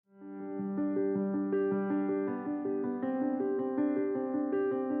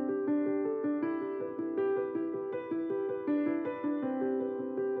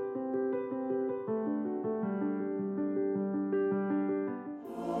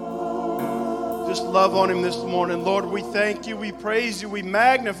Just love on him this morning. Lord, we thank you, we praise you, we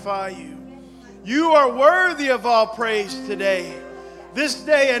magnify you. You are worthy of all praise today, this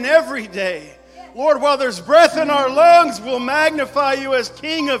day and every day. Lord, while there's breath in our lungs, we'll magnify you as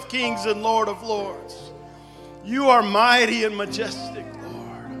King of kings and Lord of lords. You are mighty and majestic,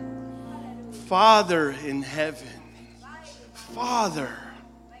 Lord. Father in heaven, Father,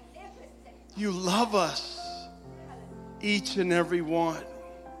 you love us, each and every one.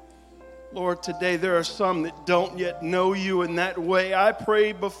 Lord, today there are some that don't yet know you in that way. I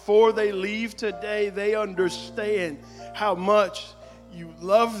pray before they leave today, they understand how much you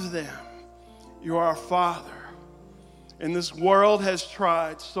love them. You are our Father. And this world has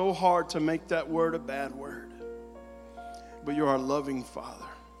tried so hard to make that word a bad word. But you're our loving Father,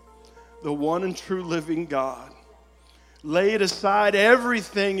 the one and true living God. Laid aside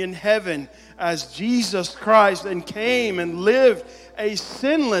everything in heaven as Jesus Christ and came and lived a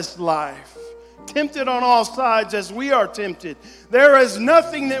sinless life, tempted on all sides as we are tempted. There is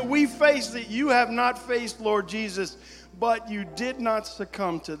nothing that we face that you have not faced, Lord Jesus, but you did not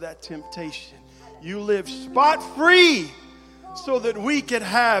succumb to that temptation. You lived spot-free so that we could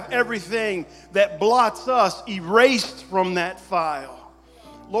have everything that blots us erased from that file.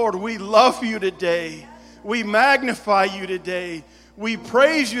 Lord, we love you today. We magnify you today. We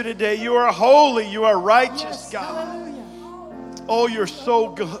praise you today. You are holy. You are righteous, God. Oh, you're so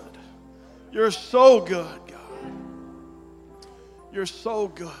good. You're so good, God. You're so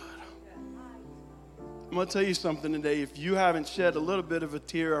good. I'm going to tell you something today. If you haven't shed a little bit of a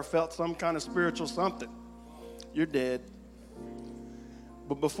tear or felt some kind of spiritual something, you're dead.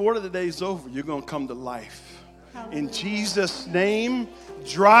 But before the day's over, you're going to come to life. In Jesus' name,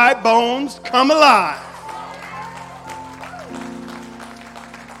 dry bones come alive.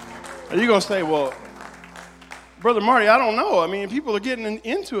 And you're going to say, well, Brother Marty, I don't know. I mean, people are getting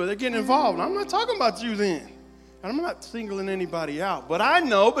into it. They're getting involved. I'm not talking about you then. And I'm not singling anybody out. But I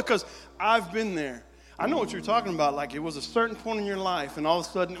know because I've been there. I know what you're talking about. Like it was a certain point in your life, and all of a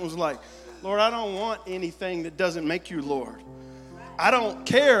sudden it was like, Lord, I don't want anything that doesn't make you Lord. I don't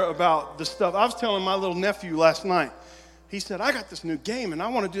care about the stuff. I was telling my little nephew last night. He said, I got this new game, and I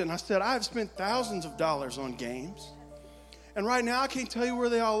want to do it. And I said, I've spent thousands of dollars on games. And right now, I can't tell you where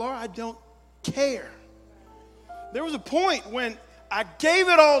they all are. I don't care. There was a point when I gave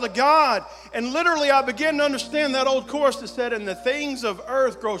it all to God, and literally I began to understand that old chorus that said, and the things of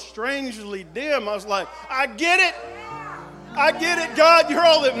earth grow strangely dim. I was like, I get it. I get it, God. You're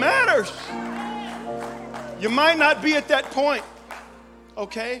all that matters. You might not be at that point,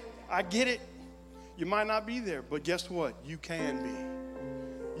 okay? I get it. You might not be there, but guess what? You can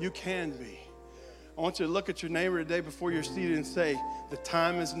be. You can be. I want you to look at your neighbor today before you're seated and say, the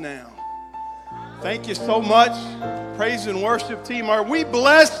time is now. Thank you so much, praise and worship team. Are we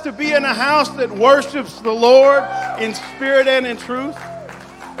blessed to be in a house that worships the Lord in spirit and in truth?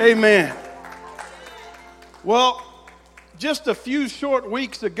 Amen. Well, just a few short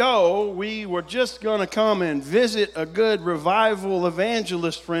weeks ago, we were just going to come and visit a good revival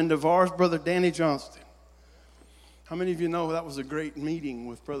evangelist friend of ours, Brother Danny Johnston. How many of you know that was a great meeting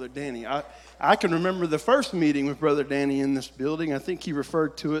with Brother Danny? I can remember the first meeting with Brother Danny in this building. I think he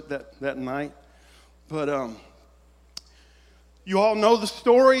referred to it that night. But you all know the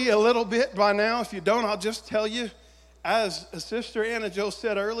story a little bit by now. If you don't, I'll just tell you. As Sister Anna Jo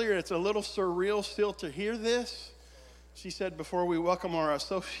said earlier, it's a little surreal still to hear this. She said before we welcome our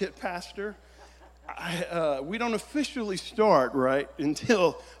associate pastor, we don't officially start, right,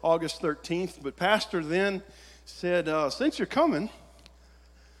 until August 13th. But Pastor then said, since you're coming,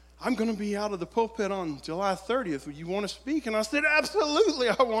 I'm going to be out of the pulpit on July 30th. Would you want to speak? And I said, absolutely,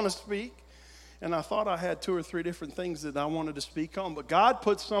 I want to speak. And I thought I had 2 or 3 different things that I wanted to speak on. But God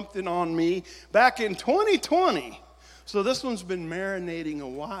put something on me back in 2020. So this one's been marinating a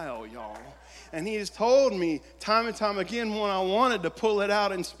while, y'all. And he has told me time and time again when I wanted to pull it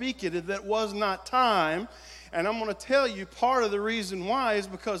out and speak it, that was not time. And I'm going to tell you part of the reason why is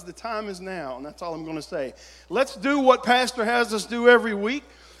because the time is now. And that's all I'm going to say. Let's do what Pastor has us do every week.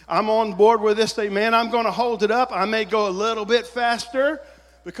 I'm on board with this. Amen. I'm going to hold it up. I may go a little bit faster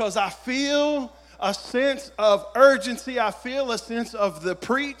because I feel a sense of urgency. I feel a sense of the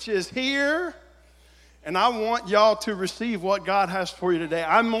preach is here. And I want y'all to receive what God has for you today.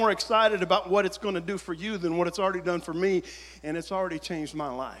 I'm more excited about what it's going to do for you than what it's already done for me. And it's already changed my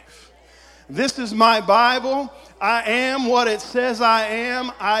life. This is my Bible. I am what it says I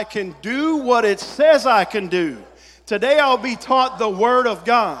am. I can do what it says I can do. Today I'll be taught the Word of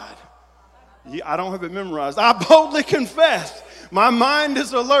God. I don't have it memorized. I boldly confess. My mind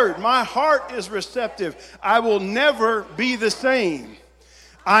is alert. My heart is receptive. I will never be the same.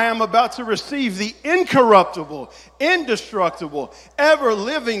 I am about to receive the incorruptible, indestructible,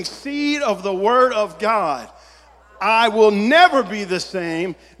 ever-living seed of the Word of God. I will never be the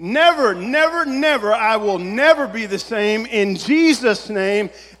same. Never, never, never. I will never be the same. In Jesus' name,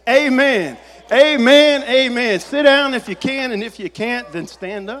 amen. Amen, amen. Sit down if you can, and if you can't, then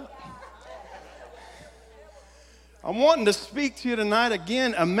stand up. I'm wanting to speak to you tonight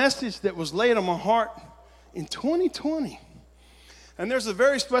again, a message that was laid on my heart in 2020. And there's a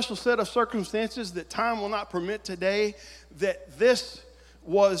very special set of circumstances that time will not permit today that this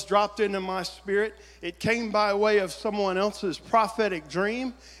was dropped into my spirit. It came by way of someone else's prophetic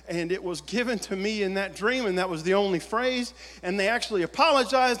dream, and it was given to me in that dream, and that was the only phrase. And they actually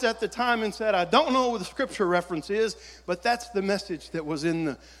apologized at the time and said, I don't know what the scripture reference is, but that's the message that was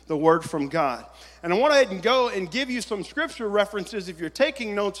in the word from God. And I want to go and give you some scripture references. If you're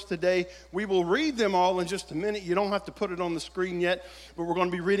taking notes today, we will read them all in just a minute. You don't have to put it on the screen yet, but we're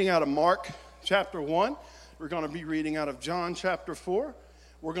going to be reading out of Mark chapter 1. We're going to be reading out of John chapter 4.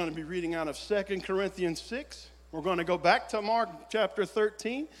 We're going to be reading out of 2 Corinthians 6. We're going to go back to Mark chapter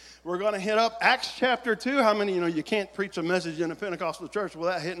 13. We're going to hit up Acts chapter 2. How many, you can't preach a message in a Pentecostal church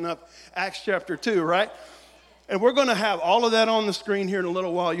without hitting up Acts chapter 2, right? And we're going to have all of that on the screen here in a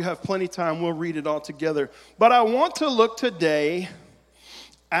little while. You have plenty of time. We'll read it all together. But I want to look today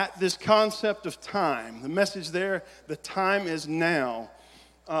at this concept of time. The message there, the time is now.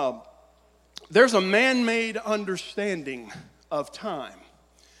 There's a man-made understanding of time.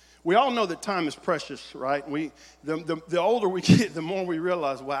 We all know that time is precious, right? The older we get, the more we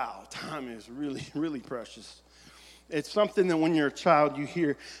realize, wow, time is really, really precious. It's something that when you're a child, you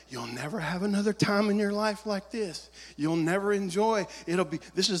hear, you'll never have another time in your life like this. You'll never enjoy. You're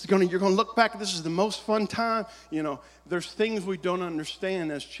going to look back, this is the most fun time. There's things we don't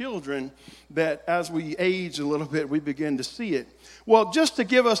understand as children that as we age a little bit, we begin to see it. Well, just to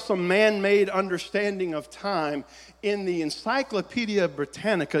give us some man-made understanding of time, in the Encyclopedia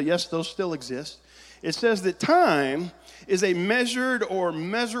Britannica, yes, those still exist, it says that time is a measured or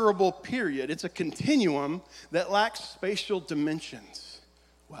measurable period. It's a continuum that lacks spatial dimensions.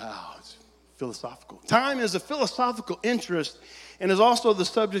 Wow, it's philosophical. Time is a philosophical interest and is also the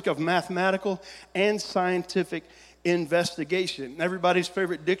subject of mathematical and scientific investigation. Everybody's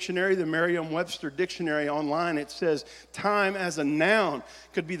favorite dictionary, the Merriam-Webster dictionary online, it says time as a noun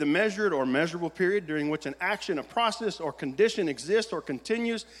could be the measured or measurable period during which an action, a process, or condition exists or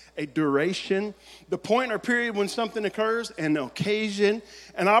continues, a duration, the point or period when something occurs, an occasion,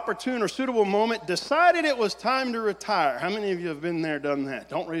 an opportune or suitable moment, decided it was time to retire. How many of you have been there, done that?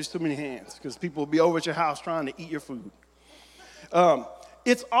 Don't raise too many hands because people will be over at your house trying to eat your food.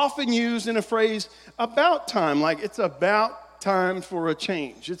 It's often used in a phrase about time, like it's about time for a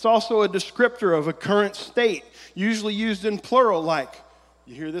change. It's also a descriptor of a current state, usually used in plural, like,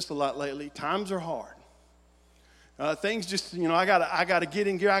 you hear this a lot lately, times are hard. Things just, I gotta get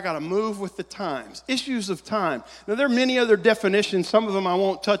in gear, I gotta move with the times. Issues of time. Now, there are many other definitions, some of them I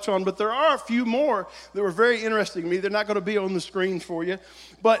won't touch on, but there are a few more that were very interesting to me. They're not gonna be on the screen for you,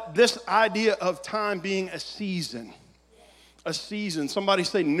 but this idea of time being a season. A season. Somebody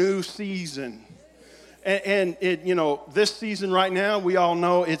say new season. And it, this season right now, we all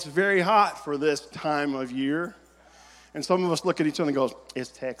know it's very hot for this time of year. And some of us look at each other and goes,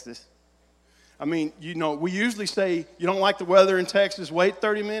 it's Texas. I mean, we usually say, you don't like the weather in Texas, wait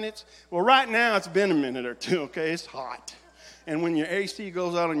 30 minutes. Well, right now it's been a minute or two, okay? It's hot. And when your AC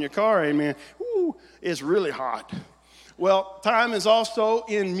goes out on your car, amen, it's really hot. Well, time is also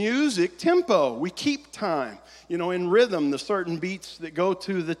in music tempo. We keep time. In rhythm, the certain beats that go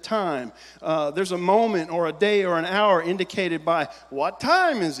to the time. There's a moment or a day or an hour indicated by what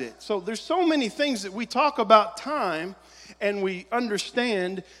time is it? So there's so many things that we talk about time and we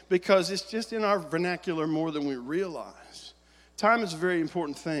understand because it's just in our vernacular more than we realize. Time is a very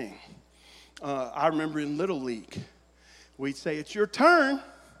important thing. I remember in Little League, we'd say, it's your turn.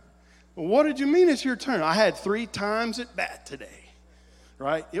 Well, what did you mean it's your turn? I had 3 times at bat today,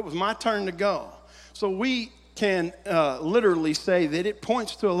 right? It was my turn to go. So we can literally say that it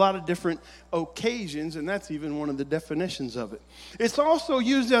points to a lot of different occasions, and that's even one of the definitions of it. It's also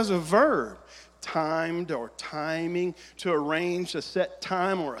used as a verb, timed or timing, to arrange a set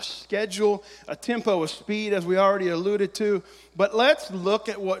time or a schedule, a tempo, a speed, as we already alluded to. But let's look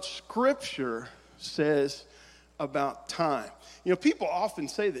at what Scripture says about time. People often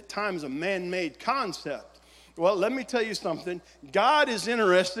say that time is a man-made concept. Well, let me tell you something. God is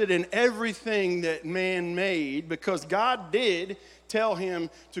interested in everything that man made because God did tell him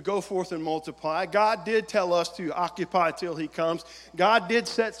to go forth and multiply. God did tell us to occupy till he comes. God did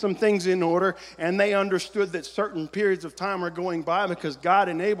set some things in order, and they understood that certain periods of time are going by because God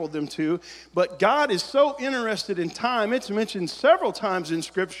enabled them to. But God is so interested in time. It's mentioned several times in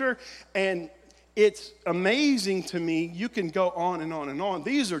Scripture, and it's amazing to me. You can go on and on and on.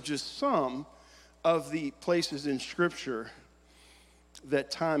 These are just some of the places in Scripture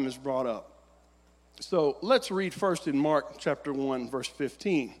that time is brought up. So let's read first in Mark chapter 1, verse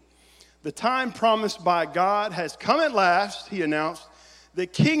 15. The time promised by God has come at last, he announced. The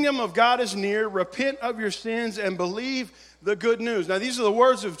kingdom of God is near. Repent of your sins and believe the good news. Now, these are the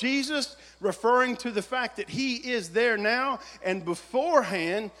words of Jesus referring to the fact that he is there now. And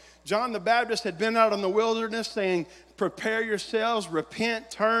beforehand, John the Baptist had been out in the wilderness saying, prepare yourselves, repent,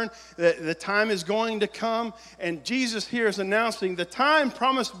 turn, the time is going to come. And Jesus here is announcing the time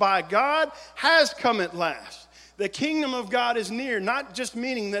promised by God has come at last. The kingdom of God is near, not just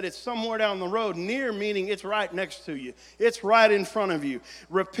meaning that it's somewhere down the road. Near meaning it's right next to you. It's right in front of you.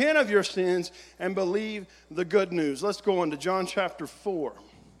 Repent of your sins and believe the good news. Let's go on to John chapter 4.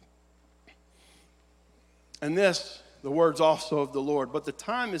 And this, the words also of the Lord. But the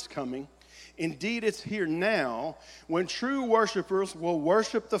time is coming. Indeed, it's here now when true worshipers will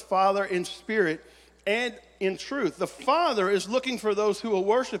worship the Father in spirit and in truth. The Father is looking for those who will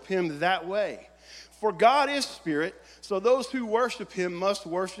worship him that way. For God is spirit, so those who worship him must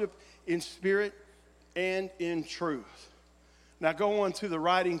worship in spirit and in truth. Now go on to the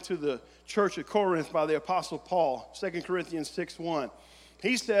writing to the church at Corinth by the Apostle Paul, 2 Corinthians 6:1.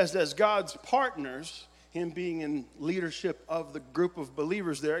 He says, as God's partners, him being in leadership of the group of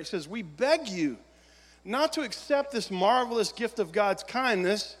believers there, he says, we beg you not to accept this marvelous gift of God's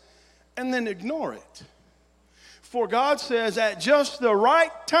kindness and then ignore it. For God says, at just the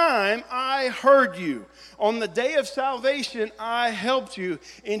right time, I heard you. On the day of salvation, I helped you.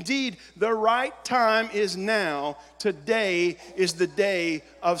 Indeed, the right time is now. Today is the day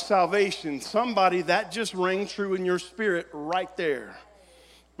of salvation. Somebody, that just rang true in your spirit right there.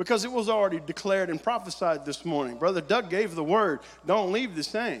 Because it was already declared and prophesied this morning. Brother Doug gave the word. Don't leave the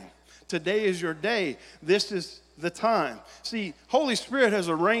same. Today is your day. This is the time. See, Holy Spirit has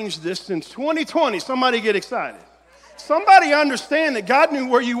arranged this since 2020. Somebody get excited. Somebody understand that God knew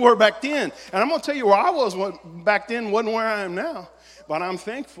where you were back then. And I'm going to tell you where I was back then wasn't where I am now. But I'm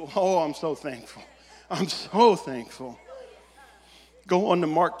thankful. Oh, I'm so thankful. I'm so thankful. Go on to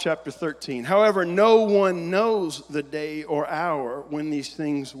Mark chapter 13. However, no one knows the day or hour when these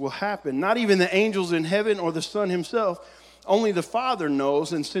things will happen. Not even the angels in heaven or the Son himself. Only the Father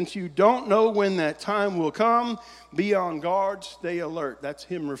knows. And since you don't know when that time will come, be on guard, stay alert. That's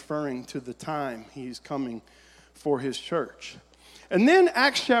him referring to the time he's coming for his church. And then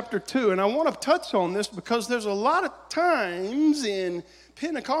Acts chapter 2, and I want to touch on this because there's a lot of times in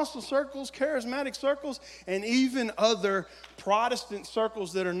Pentecostal circles, charismatic circles, and even other Protestant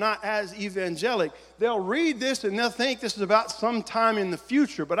circles that are not as evangelic, they'll read this and they'll think this is about some time in the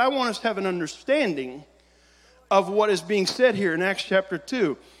future. But I want us to have an understanding of what is being said here in Acts chapter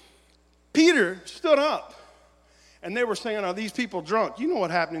 2. Peter stood up. And they were saying, are these people drunk? You know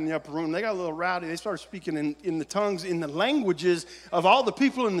what happened in the upper room. They got a little rowdy. They started speaking in the tongues, in the languages of all the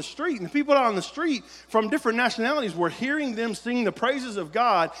people in the street. And the people out on the street from different nationalities were hearing them sing the praises of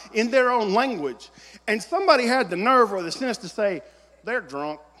God in their own language. And somebody had the nerve or the sense to say, they're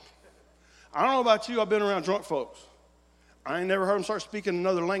drunk. I don't know about you. I've been around drunk folks. I ain't never heard them start speaking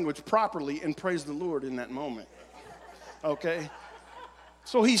another language properly and praise the Lord in that moment. Okay?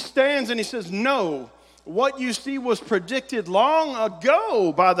 So he stands and he says, no. What you see was predicted long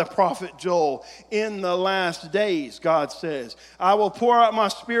ago by the prophet Joel. In the last days, God says, I will pour out my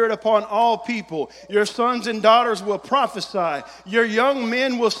spirit upon all people. Your sons and daughters will prophesy. Your young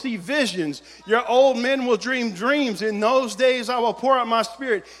men will see visions. Your old men will dream dreams. In those days, I will pour out my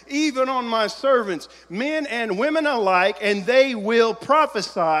spirit, even on my servants, men and women alike, and they will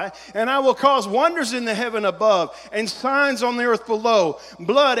prophesy. And I will cause wonders in the heaven above and signs on the earth below,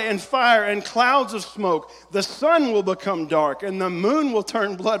 blood and fire and clouds of smoke. The sun will become dark, and the moon will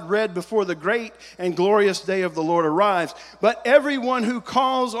turn blood red before the great and glorious day of the Lord arrives. But everyone who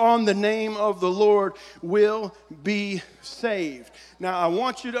calls on the name of the Lord will be saved. Now, I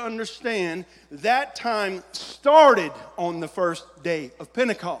want you to understand that time started on the first day of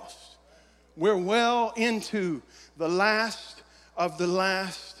Pentecost. We're well into the last of the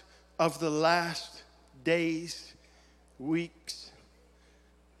last of the last days, weeks,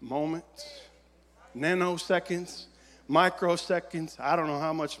 moments, nanoseconds, microseconds. I don't know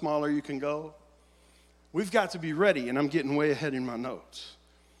how much smaller you can go. We've got to be ready, and I'm getting way ahead in my notes.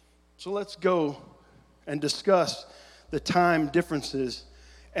 So let's go and discuss the time differences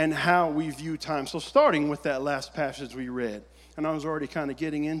and how we view time. So starting with that last passage we read, and I was already kind of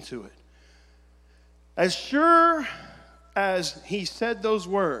getting into it. As sure as he said those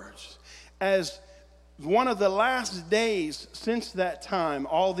words, as one of the last days since that time,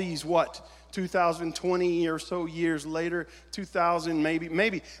 all these 2020 or so years later, 2000, maybe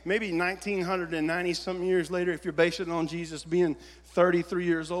 1990 some years later, if you're basing it on Jesus being 33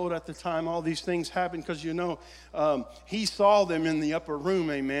 years old at the time all these things happened, because he saw them in the upper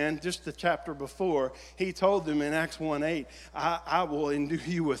room, amen. Just the chapter before, he told them in Acts 1:8, I will endue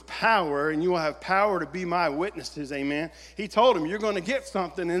you with power, and you will have power to be my witnesses, amen. He told them, you're going to get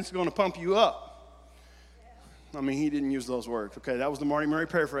something, and it's going to pump you up. I mean, he didn't use those words. Okay, that was the Marty Murray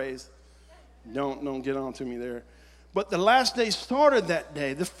paraphrase. Don't get on to me there. But the last day started that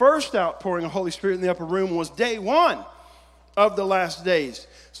day. The first outpouring of Holy Spirit in the upper room was day one of the last days.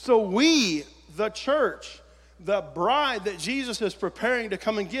 So we, the church, the bride that Jesus is preparing to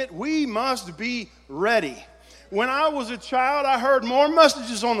come and get, we must be ready. When I was a child, I heard more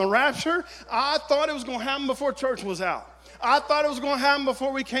messages on the rapture. I thought it was going to happen before church was out. I thought it was going to happen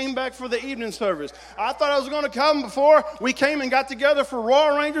before we came back for the evening service. I thought it was going to come before we came and got together for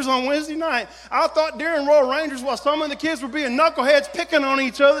Royal Rangers on Wednesday night. I thought during Royal Rangers, while some of the kids were being knuckleheads picking on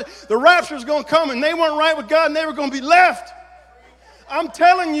each other, the rapture was going to come and they weren't right with God and they were going to be left. I'm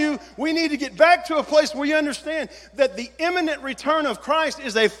telling you, we need to get back to a place where you understand that the imminent return of Christ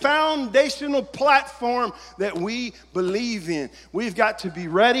is a foundational platform that we believe in. We've got to be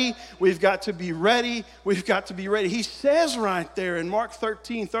ready. We've got to be ready. We've got to be ready. He says right there in Mark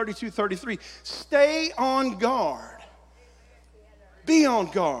 13:32-33, stay on guard. Be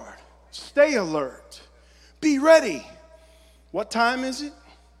on guard. Stay alert. Be ready. What time is it?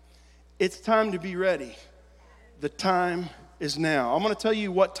 It's time to be ready. The time is now. I'm going to tell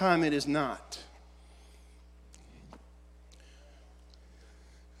you what time it is not.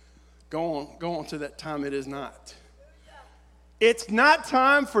 Go on to that time it is not. It's not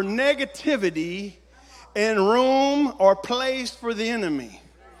time for negativity and room or place for the enemy.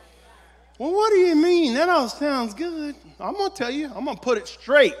 Well, what do you mean? That all sounds good. I'm going to tell you. I'm going to put it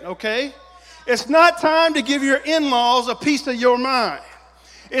straight, okay? It's not time to give your in-laws a piece of your mind.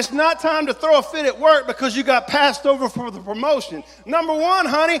 It's not time to throw a fit at work because you got passed over for the promotion. Number one,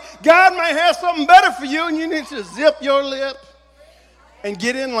 honey, God may have something better for you, and you need to zip your lip and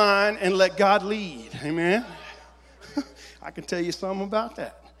get in line and let God lead. Amen? I can tell you something about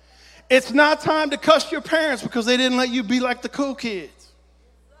that. It's not time to cuss your parents because they didn't let you be like the cool kids.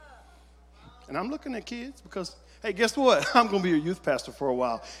 And I'm looking at kids because, hey, guess what? I'm going to be your youth pastor for a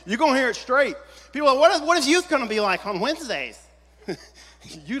while. You're going to hear it straight. People are like, what is youth going to be like on Wednesdays?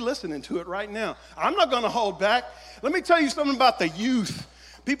 You listening to it right now. I'm not going to hold back. Let me tell you something about the youth.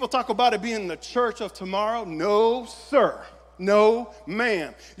 People talk about it being the church of tomorrow. No, sir. No,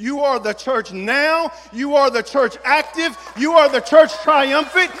 ma'am. You are the church now. You are the church active. You are the church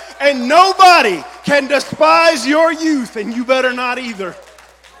triumphant. And nobody can despise your youth, and you better not either.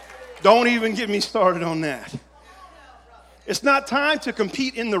 Don't even get me started on that. It's not time to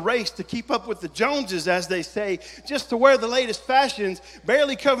compete in the race to keep up with the Joneses, as they say, just to wear the latest fashions,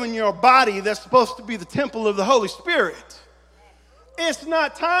 barely covering your body that's supposed to be the temple of the Holy Spirit. It's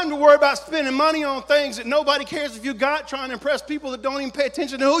not time to worry about spending money on things that nobody cares if you got, trying to impress people that don't even pay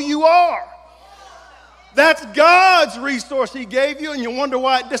attention to who you are. That's God's resource he gave you, and you wonder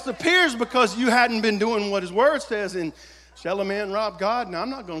why it disappears because you hadn't been doing what his word says. And shall a man rob God? Now,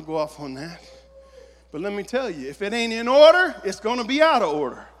 I'm not going to go off on that. But let me tell you, if it ain't in order, it's going to be out of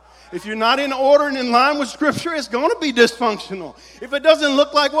order. If you're not in order and in line with Scripture, it's going to be dysfunctional. If it doesn't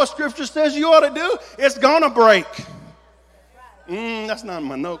look like what Scripture says you ought to do, it's going to break. That's not in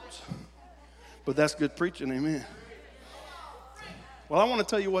my notes. But that's good preaching, amen. Well, I want to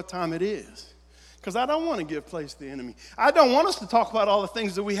tell you what time it is, because I don't want to give place to the enemy. I don't want us to talk about all the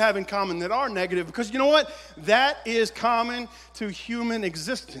things that we have in common that are negative, because you know what? That is common to human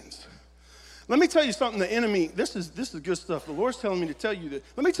existence. Let me tell you something, the enemy, this is good stuff. The Lord's telling me to tell you that.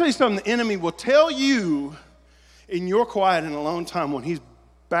 Let me tell you something, the enemy will tell you in your quiet and alone time when he's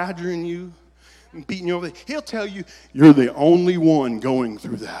badgering you and beating you over there. He'll tell you, you're the only one going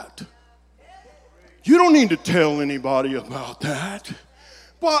through that. You don't need to tell anybody about that.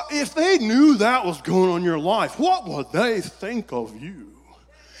 But if they knew that was going on in your life, what would they think of you?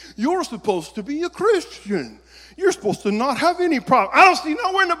 You're supposed to be a Christian. You're supposed to not have any problem. I don't see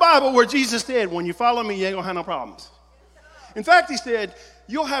nowhere in the Bible where Jesus said, when you follow me, you ain't going to have no problems. In fact, he said,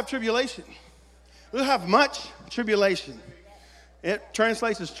 you'll have tribulation. You'll have much tribulation. It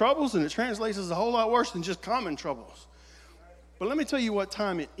translates as troubles, and it translates as a whole lot worse than just common troubles. But let me tell you what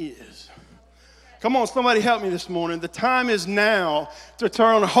time it is. Come on, somebody help me this morning. The time is now to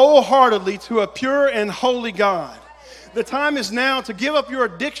turn wholeheartedly to a pure and holy God. The time is now to give up your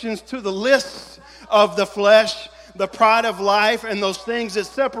addictions to the lists of the flesh, the pride of life, and those things that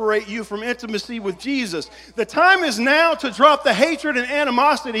separate you from intimacy with Jesus. The time is now to drop the hatred and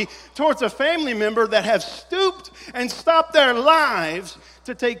animosity towards a family member that have stooped and stopped their lives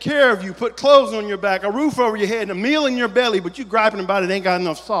to take care of you, put clothes on your back, a roof over your head, and a meal in your belly, but you griping about it ain't got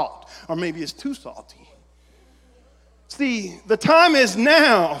enough salt. Or maybe it's too salty. See, the time is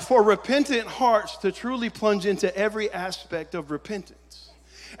now for repentant hearts to truly plunge into every aspect of repentance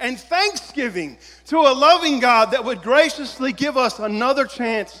and thanksgiving to a loving God that would graciously give us another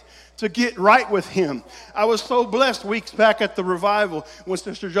chance to get right with him. I was so blessed weeks back at the revival when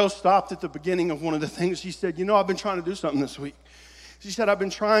Sister Jo stopped at the beginning of one of the things. She said, you know, I've been trying to do something this week. She said, I've been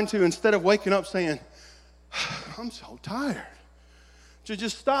trying to, instead of waking up saying, I'm so tired, to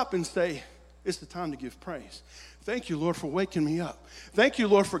just stop and say, it's the time to give praise. Thank you, Lord, for waking me up. Thank you,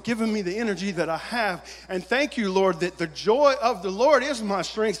 Lord, for giving me the energy that I have. And thank you, Lord, that the joy of the Lord is my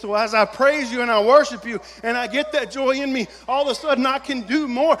strength. So as I praise you and I worship you and I get that joy in me, all of a sudden I can do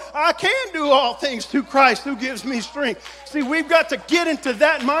more. I can do all things through Christ who gives me strength. See, we've got to get into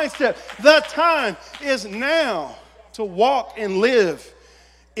that mindset. The time is now to walk and live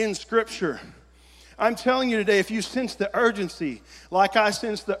in Scripture. I'm telling you today, if you sense the urgency, like I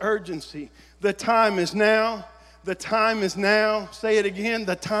sense the urgency, the time is now. The time is now. Say it again.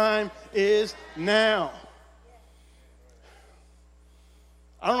 The time is now.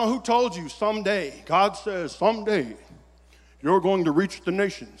 I don't know who told you someday. God says someday you're going to reach the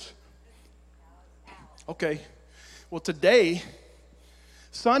nations. Okay. Well, today,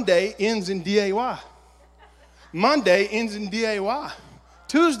 Sunday ends in DAY. Monday ends in DAY.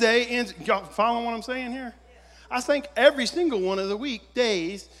 Tuesday ends, y'all following what I'm saying here? I think every single one of the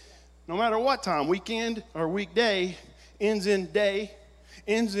weekdays, no matter what time, weekend or weekday, ends in day,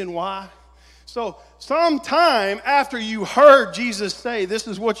 ends in Y. So sometime after you heard Jesus say, this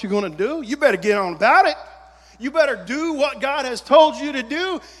is what you're going to do, you better get on about it. You better do what God has told you to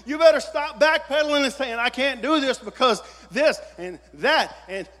do. You better stop backpedaling and saying, I can't do this because this and that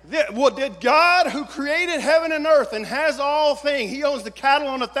and this. Well, did God who created heaven and earth and has all things, he owns the cattle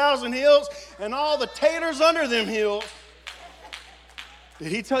on 1,000 hills and all the taters under them hills.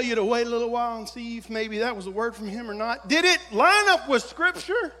 Did he tell you to wait a little while and see if maybe that was a word from him or not? Did it line up with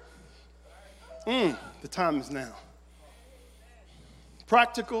Scripture? The time is now.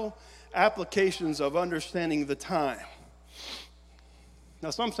 Practical applications of understanding the time. Now,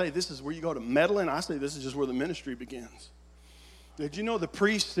 some say this is where you go to meddling. I say this is just where the ministry begins. Did you know the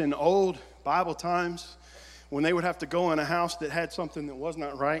priests in old Bible times, when they would have to go in a house that had something that was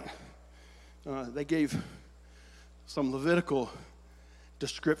not right, they gave some Levitical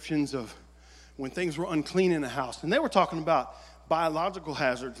descriptions of when things were unclean in a house. And they were talking about biological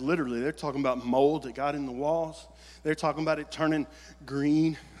hazards, literally. They're talking about mold that got in the walls. They're talking about it turning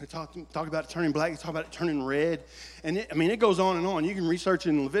green. They're talking about it turning black. They're talking about it turning red. And it goes on and on. You can research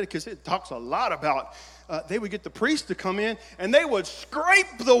in Leviticus. It talks a lot about, they would get the priests to come in and they would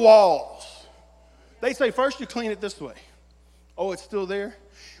scrape the walls. They say, first you clean it this way. Oh, it's still there?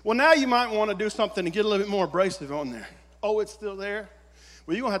 Well, now you might want to do something to get a little bit more abrasive on there. Oh, it's still there?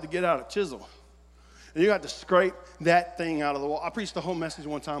 Well, you're going to have to get out a chisel. And you have to scrape that thing out of the wall. I preached the whole message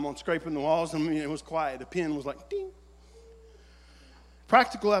one time on scraping the walls. It was quiet. The pen was like, ding.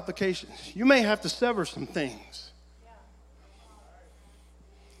 Practical applications. You may have to sever some things.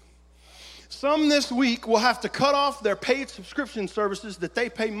 Some this week will have to cut off their paid subscription services that they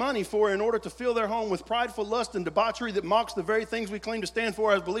pay money for in order to fill their home with prideful lust and debauchery that mocks the very things we claim to stand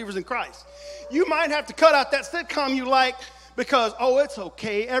for as believers in Christ. You might have to cut out that sitcom you like because, it's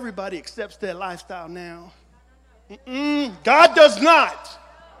okay. Everybody accepts their lifestyle now. God does not.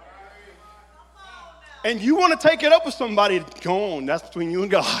 And you want to take it up with somebody, go on. That's between you and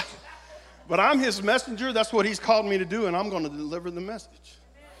God. But I'm his messenger. That's what he's called me to do, and I'm going to deliver the message.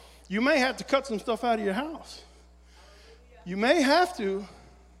 You may have to cut some stuff out of your house. You may have to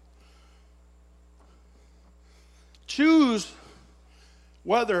choose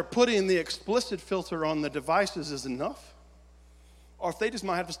whether putting the explicit filter on the devices is enough, or if they just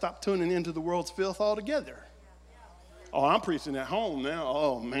might have to stop tuning into the world's filth altogether. Oh, I'm preaching at home now.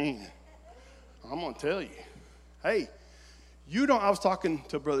 Oh, man. I'm going to tell you. Hey, I was talking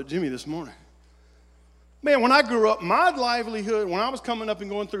to Brother Jimmy this morning. Man, when I grew up, my livelihood, when I was coming up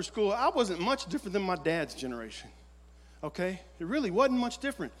and going through school, I wasn't much different than my dad's generation. Okay? It really wasn't much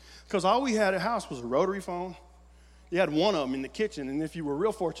different because all we had at house was a rotary phone, You had one of them in the kitchen, and if you were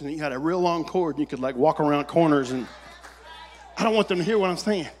real fortunate, you had a real long cord, and you could like walk around corners. And I don't want them to hear what I'm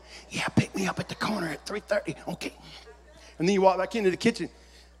saying. Yeah, pick me up at the corner at 3:30. Okay. And then you walk back into the kitchen.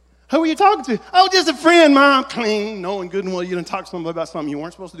 Who are you talking to? Oh, just a friend, Mom. Clean, knowing good and well you done talk to somebody about something you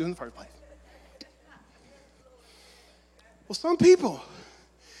weren't supposed to do in the first place. Well, some people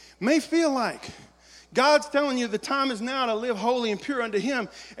may feel like God's telling you the time is now to live holy and pure unto him,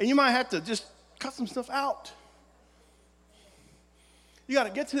 and you might have to just cut some stuff out. You got to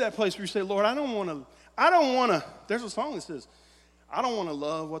get to that place where you say, Lord, I don't want to, there's a song that says, I don't want to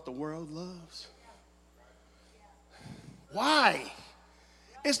love what the world loves. Why?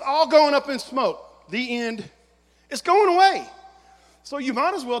 It's all going up in smoke. The end. It's going away. So you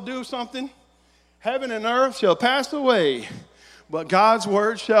might as well do something. Heaven and earth shall pass away, but God's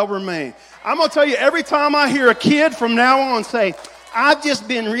word shall remain. I'm going to tell you, every time I hear a kid from now on say, I've just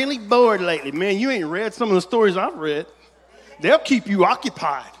been really bored lately. Man, you ain't read some of the stories I've read. They'll keep you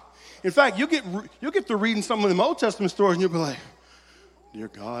occupied. In fact, you'll get to reading some of them Old Testament stories, and you'll be like, dear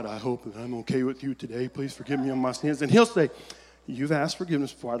God, I hope that I'm okay with you today. Please forgive me of my sins. And he'll say, you've asked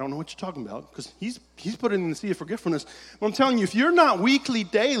forgiveness before. I don't know what you're talking about, because he's put it in the sea of forgetfulness. But I'm telling you, if you're not weekly,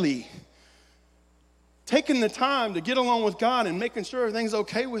 daily, taking the time to get along with God and making sure everything's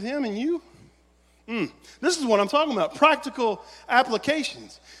okay with him and you, this is what I'm talking about, practical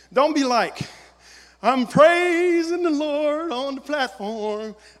applications. Don't be like, I'm praising the Lord on the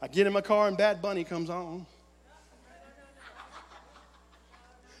platform. I get in my car and Bad Bunny comes on.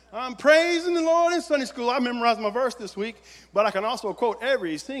 I'm praising the Lord in Sunday school. I memorized my verse this week, but I can also quote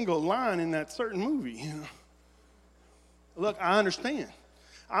every single line in that certain movie. You know? Look, I understand.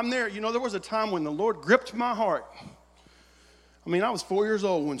 I'm there. You know, there was a time when the Lord gripped my heart. I mean, I was 4 years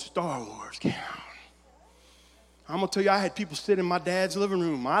old when Star Wars came out. I'm going to tell you, I had people sit in my dad's living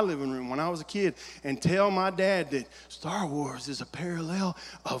room, my living room, when I was a kid, and tell my dad that Star Wars is a parallel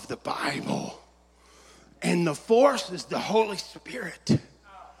of the Bible. And the Force is the Holy Spirit.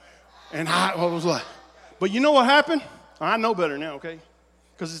 And I was like, but you know what happened? I know better now, okay?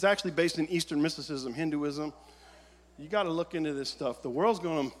 Because it's actually based in Eastern mysticism, Hinduism. You got to look into this stuff. The world's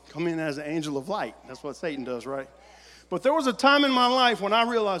going to come in as an angel of light. That's what Satan does, right? But there was a time in my life when I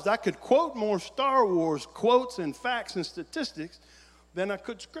realized I could quote more Star Wars quotes and facts and statistics than I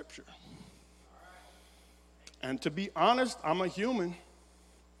could Scripture. And to be honest, I'm a human.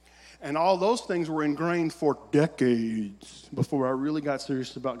 And all those things were ingrained for decades before I really got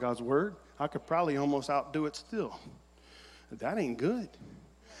serious about God's word. I could probably almost outdo it still. That ain't good.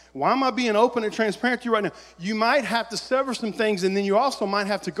 Why am I being open and transparent to you right now? You might have to sever some things, and then you also might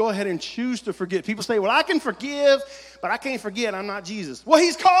have to go ahead and choose to forget. People say, well, I can forgive, but I can't forget. I'm not Jesus. Well,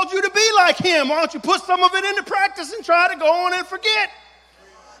 he's called you to be like him. Why don't you put some of it into practice and try to go on and forget?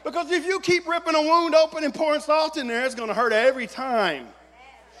 Because if you keep ripping a wound open and pouring salt in there, it's going to hurt every time.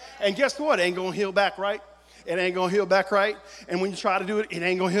 And guess what? It ain't going to heal back right. It ain't going to heal back right. And when you try to do it, it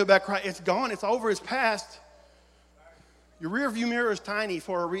ain't going to heal back right. It's gone. It's over. It's past. Your rearview mirror is tiny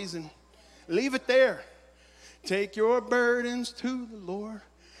for a reason. Leave it there. Take your burdens to the Lord.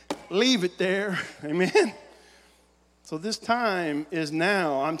 Leave it there. Amen. So this time is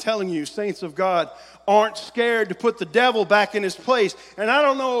now. I'm telling you, saints of God aren't scared to put the devil back in his place. And I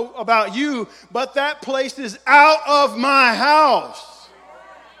don't know about you, but that place is out of my house.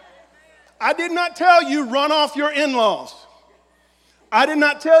 I did not tell you run off your in-laws. I did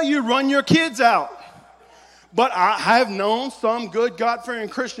not tell you run your kids out. But I have known some good God-fearing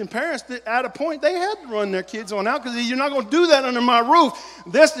Christian parents that at a point they had to run their kids on out because you're not going to do that under my roof.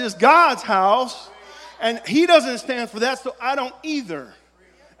 This is God's house, and he doesn't stand for that, so I don't either.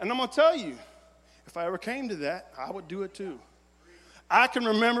 And I'm going to tell you, if I ever came to that, I would do it too. I can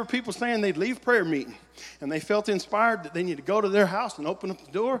remember people saying they'd leave prayer meeting, and they felt inspired that they need to go to their house and open up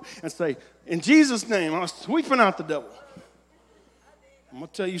the door and say, in Jesus' name, I'm sweeping out the devil. I'm going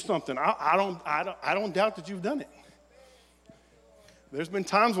to tell you something. I don't doubt that you've done it. There's been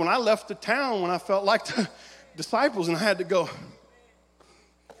times when I left the town when I felt like the disciples and I had to go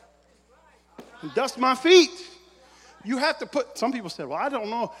and dust my feet. You have to put, some people said, well, I don't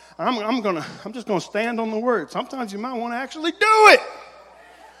know. I'm just going to stand on the word. Sometimes you might want to actually do it.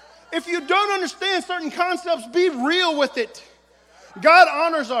 If you don't understand certain concepts, be real with it. God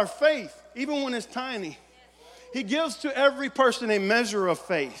honors our faith, even when it's tiny. He gives to every person a measure of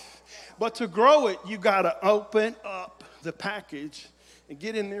faith. But to grow it, you got to open up the package and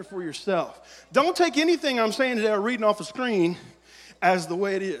get in there for yourself. Don't take anything I'm saying today or reading off a screen as the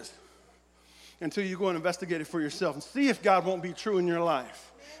way it is until you go and investigate it for yourself and see if God won't be true in your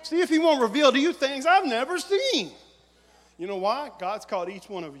life. See if he won't reveal to you things I've never seen. You know why? God's called each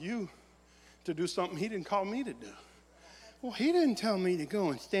one of you to do something he didn't call me to do. Well, he didn't tell me to go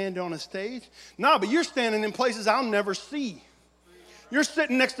and stand on a stage. No, but you're standing in places I'll never see. You're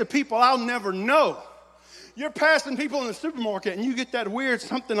sitting next to people I'll never know. You're passing people in the supermarket and you get that weird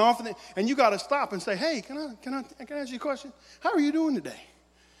something off of it, and you got to stop and say, hey, can I ask you a question? How are you doing today?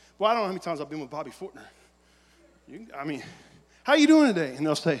 Well, I don't know how many times I've been with Bobby Fortner. How you doing today? And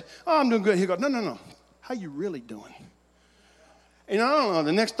they'll say, oh, I'm doing good. He'll go, no. How you really doing? And I don't know,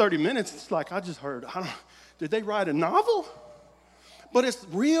 the next 30 minutes, it's like I just heard, did they write a novel? But it's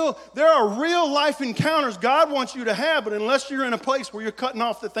real. There are real life encounters God wants you to have, but unless you're in a place where you're cutting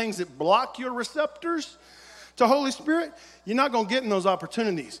off the things that block your receptors to Holy Spirit, you're not going to get in those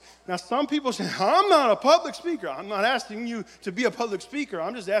opportunities. Now, some people say, I'm not a public speaker. I'm not asking you to be a public speaker.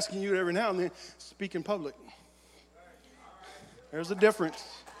 I'm just asking you to every now and then speak in public. There's a difference.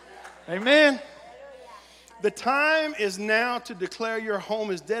 Amen. The time is now to declare your home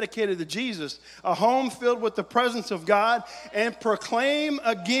is dedicated to Jesus, a home filled with the presence of God, and proclaim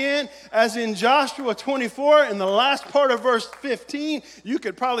again, as in Joshua 24, in the last part of verse 15, you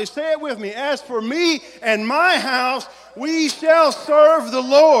could probably say it with me, as for me and my house, we shall serve the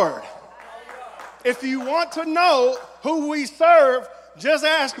Lord. If you want to know who we serve, just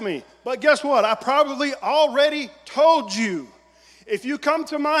ask me. But guess what? I probably already told you. If you come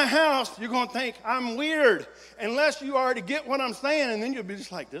to my house, you're going to think I'm weird unless you already get what I'm saying, and then you'll be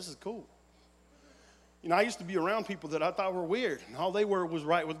just like, this is cool. You know, I used to be around people that I thought were weird, and all they were was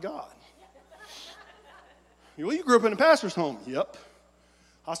right with God. Well, you grew up in a pastor's home. Yep.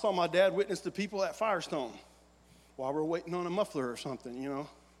 I saw my dad witness to people at Firestone while we're waiting on a muffler or something, you know.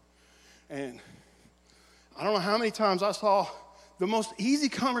 And I don't know how many times I saw the most easy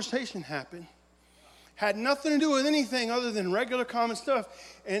conversation happen. Had nothing to do with anything other than regular common stuff.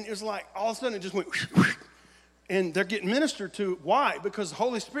 And it was like all of a sudden it just went, and they're getting ministered to. Why? Because the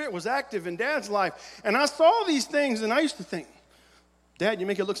Holy Spirit was active in Dad's life. And I saw these things and I used to think, Dad, you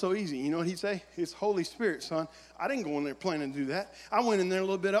make it look so easy. You know what he'd say? It's Holy Spirit, son. I didn't go in there planning to do that. I went in there a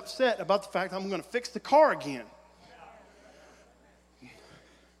little bit upset about the fact I'm going to fix the car again.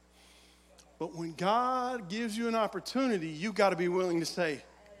 But when God gives you an opportunity, you got to be willing to say,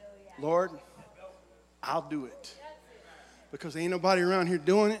 Lord, I'll do it. Because ain't nobody around here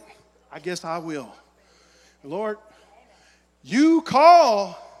doing it, I guess I will. Lord, you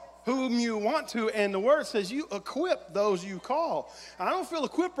call whom you want to, and the word says you equip those you call. I don't feel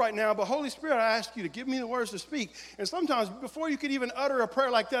equipped right now, but Holy Spirit, I ask you to give me the words to speak. And sometimes before you could even utter a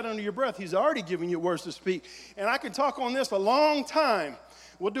prayer like that under your breath, he's already given you words to speak. And I could talk on this a long time.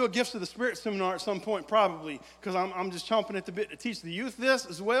 We'll do a Gifts of the Spirit seminar at some point probably, because I'm just chomping at the bit to teach the youth this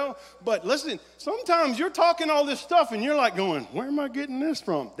as well. But listen, sometimes you're talking all this stuff and you're like going, where am I getting this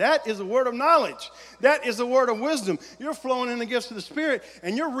from? That is a word of knowledge. That is a word of wisdom. You're flowing in the gifts of the Spirit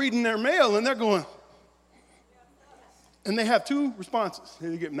and you're reading their mail and they're going, and they have two responses.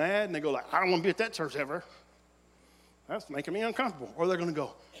 They get mad and they go like, I don't want to be at that church ever. That's making me uncomfortable. Or they're going to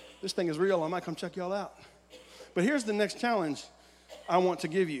go, this thing is real. I might come check y'all out. But here's the next challenge I want to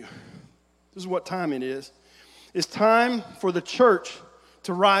give you. This is what time it is. It's time for the church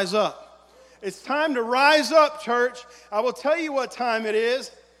to rise up. It's time to rise up, church. I will tell you what time it is.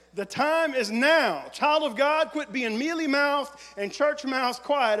 The time is now. Child of God, quit being mealy-mouthed and church-mouthed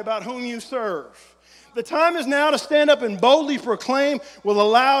quiet about whom you serve. The time is now to stand up and boldly proclaim with a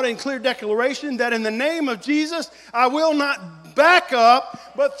loud and clear declaration that in the name of Jesus, I will not back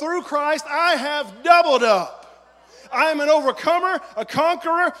up, but through Christ I have doubled up. I am an overcomer, a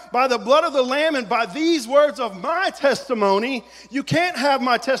conqueror by the blood of the Lamb and by these words of my testimony. You can't have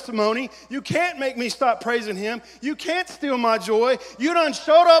my testimony. You can't make me stop praising him. You can't steal my joy. You done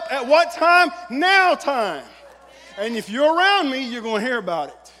showed up at what time? Now time. And if you're around me, you're going to hear about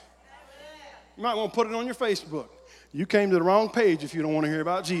it. You might want to put it on your Facebook. You came to the wrong page if you don't want to hear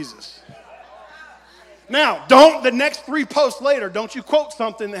about Jesus. Now, the next 3 posts later, don't you quote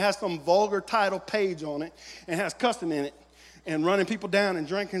something that has some vulgar title page on it and has cussing in it and running people down and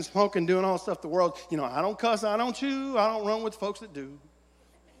drinking, smoking, doing all the stuff the world. You know, I don't cuss, I don't chew, I don't run with folks that do.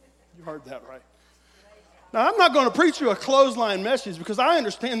 You heard that right. Now, I'm not going to preach you a clothesline message because I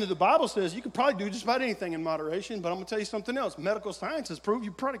understand that the Bible says you can probably do just about anything in moderation, but I'm going to tell you something else. Medical science has proved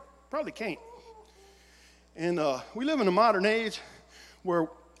you probably can't. And we live in a modern age where,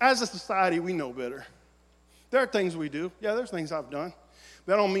 as a society, we know better. There are things we do. Yeah, there's things I've done.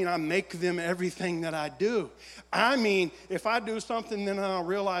 That don't mean I make them everything that I do. I mean, if I do something, then I'll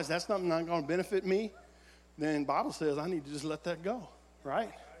realize that's something not going to benefit me, then the Bible says I need to just let that go,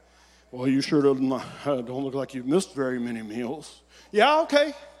 right? Well, you sure don't look like you've missed very many meals. Yeah,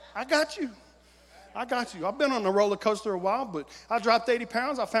 okay. I got you. I've been on the roller coaster a while, but I dropped 80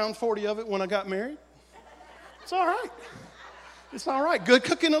 pounds. I found 40 of it when I got married. It's all right. It's all right. Good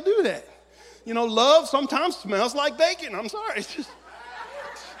cooking will do that. You know, love sometimes smells like bacon. I'm sorry. It's just,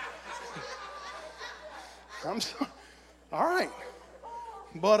 I'm sorry. All right.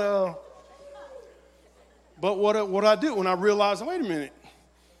 But what I do when I realize, wait a minute,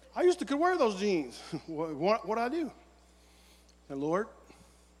 I used to could wear those jeans. What I do? And Lord,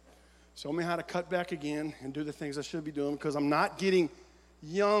 show me how to cut back again and do the things I should be doing because I'm not getting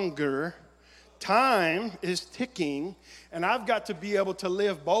younger. Time is ticking, and I've got to be able to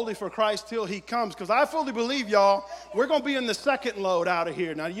live boldly for Christ till he comes because I fully believe, y'all, we're going to be in the second load out of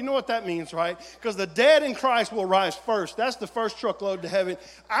here. Now, you know what that means, right? Because the dead in Christ will rise first. That's the first truckload to heaven.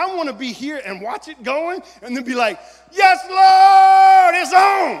 I want to be here and watch it going and then be like, yes, Lord, it's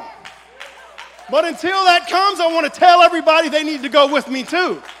on. But until that comes, I want to tell everybody they need to go with me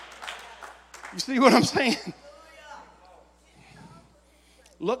too. You see what I'm saying?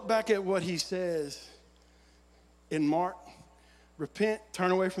 Look back at what he says in Mark. Repent, turn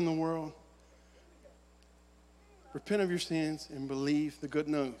away from the world. Repent of your sins and believe the good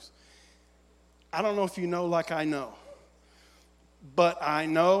news. I don't know if you know like I know. But I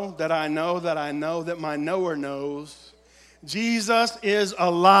know that I know that I know that my knower knows. Jesus is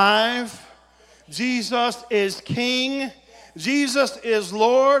alive. Jesus is King. Jesus is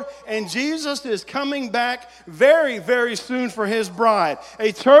Lord, and Jesus is coming back very, very soon for his bride.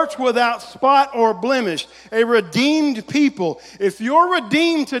 A church without spot or blemish, a redeemed people. If you're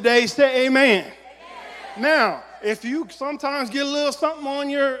redeemed today, say amen. Amen. Now, if you sometimes get a little something on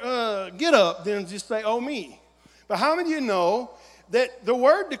your get up, then just say, oh me. But how many of you know that the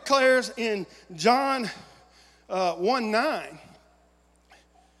word declares in John 1:9?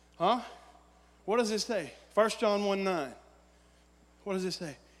 What does it say? 1 John 1:9. What does it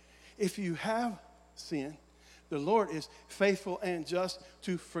say? If you have sin, the Lord is faithful and just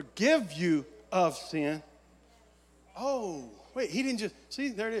to forgive you of sin. Oh, wait, he didn't just, see,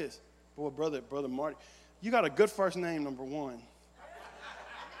 there it is. Boy, brother Marty, you got a good first name, number one.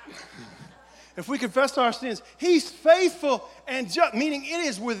 If we confess our sins, he's faithful and just, meaning it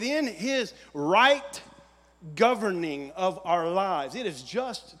is within his right governing of our lives. It is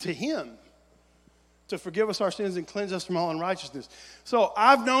just to him to forgive us our sins and cleanse us from all unrighteousness. So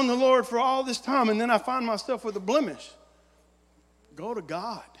I've known the Lord for all this time, and then I find myself with a blemish. Go to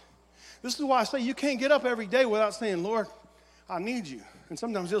God. This is why I say you can't get up every day without saying, Lord, I need you. And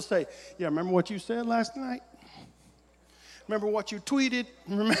sometimes he'll say, yeah, remember what you said last night? Remember what you tweeted?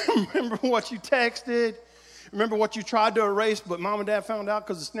 Remember what you texted? Remember what you tried to erase, but mom and dad found out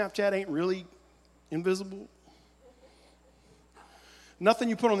because the Snapchat ain't really invisible? Nothing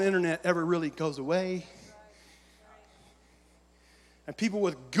you put on the internet ever really goes away. And people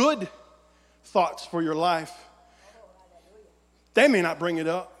with good thoughts for your life, they may not bring it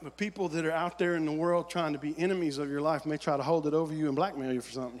up, but people that are out there in the world trying to be enemies of your life may try to hold it over you and blackmail you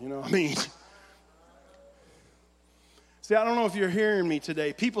for something, you know what I mean? See, I don't know if you're hearing me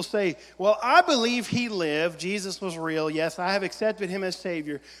today. People say, well, I believe he lived. Jesus was real. Yes, I have accepted him as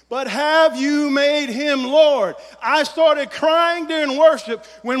Savior. But have you made him Lord? I started crying during worship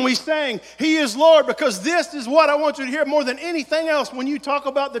when we sang, he is Lord, because this is what I want you to hear more than anything else. When you talk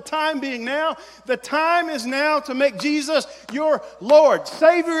about the time being now, the time is now to make Jesus your Lord.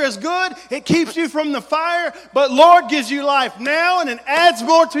 Savior is good. It keeps you from the fire, but Lord gives you life now, and it adds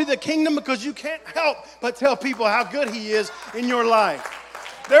more to the kingdom because you can't help but tell people how good he is in your life.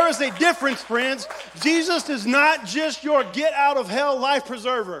 There is a difference, friends. Jesus is not just your get out of hell life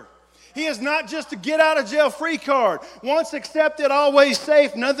preserver. He is not just a get out of jail free card. Once accepted, always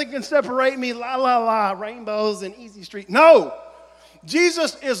safe. Nothing can separate me. La, la, la. Rainbows and easy street. No.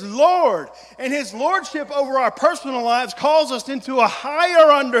 Jesus is Lord, and his lordship over our personal lives calls us into a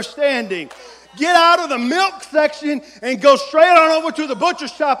higher understanding. Get out of the milk section and go straight on over to the butcher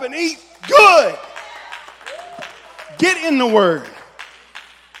shop and eat good. Get in the Word.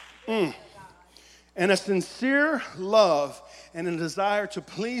 And a sincere love and a desire to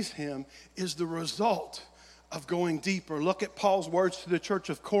please him is the result of going deeper. Look at Paul's words to the church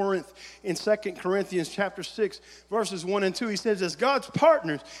of Corinth in 2 Corinthians chapter 6, verses 1 and 2. He says, as God's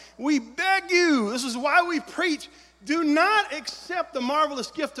partners, we beg you, this is why we preach, do not accept the marvelous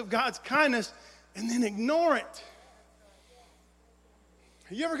gift of God's kindness and then ignore it.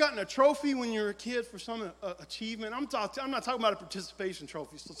 Have you ever gotten a trophy when you were a kid for some achievement? I'm not talking about a participation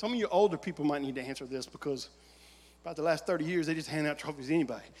trophy. So some of you older people might need to answer this because about the last 30 years, they just hand out trophies to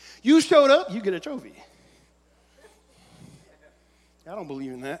anybody. You showed up, you get a trophy. I don't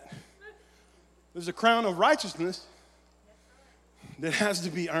believe in that. There's a crown of righteousness that has to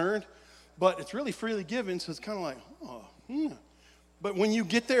be earned, but it's really freely given, so it's kind of like, But when you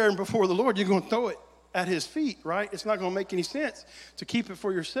get there and before the Lord, you're going to throw it at his feet, right? It's not going to make any sense to keep it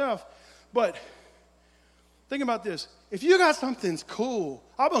for yourself. But think about this. If you got something cool,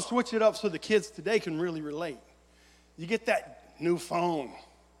 I'm going to switch it up so the kids today can really relate. You get that new phone.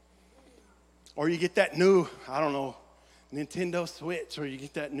 Or you get that new, I don't know, Nintendo Switch. Or you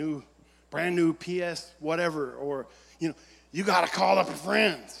get that new, brand new PS whatever. Or, you got to call up your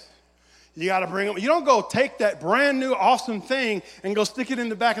friends. You got to bring them. You don't go take that brand new awesome thing and go stick it in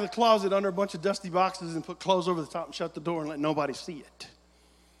the back of the closet under a bunch of dusty boxes and put clothes over the top and shut the door and let nobody see it.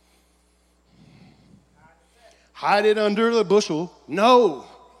 Hide it under the bushel. No,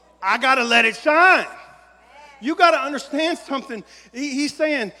 I got to let it shine. You got to understand something. He's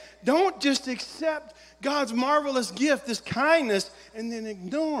saying, don't just accept God's marvelous gift, this kindness, and then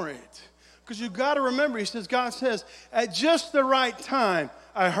ignore it. Because you got to remember, God says, at just the right time,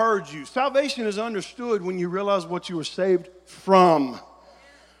 I heard you. Salvation is understood when you realize what you were saved from.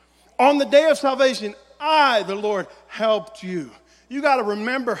 On the day of salvation, I, the Lord, helped you. You got to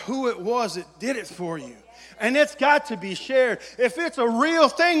remember who it was that did it for you. And it's got to be shared. If it's a real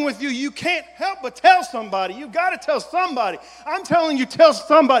thing with you, you can't help but tell somebody. You've got to tell somebody. I'm telling you, tell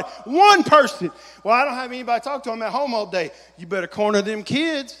somebody. One person. Well, I don't have anybody to talk to. I'm at home all day. You better corner them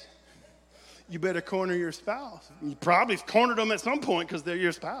kids. You better corner your spouse. You probably cornered them at some point because they're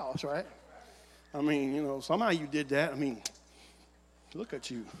your spouse, right? I mean, somehow you did that. I mean, look at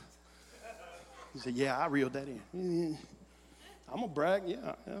you. You say, yeah, I reeled that in. I'm going to brag.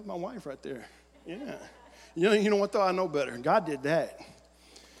 Yeah, that's my wife right there. Yeah. You know what, though? I know better. God did that.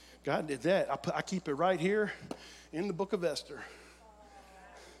 God did that. I keep it right here in the book of Esther.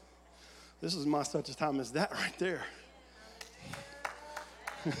 This is my such a time as that right there.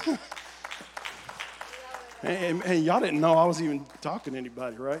 And y'all didn't know I was even talking to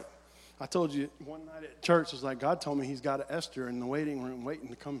anybody, right? I told you one night at church, it was like God told me he's got an Esther in the waiting room waiting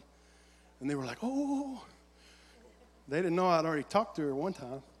to come. And they were like, oh. They didn't know I'd already talked to her one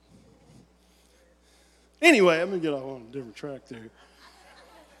time. Anyway, I'm going to get off on a different track there.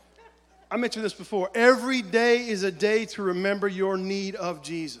 I mentioned this before. Every day is a day to remember your need of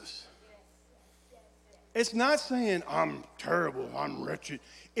Jesus. It's not saying, I'm terrible, I'm wretched.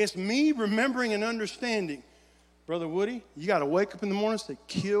 It's me remembering and understanding. Brother Woody, you got to wake up in the morning and say,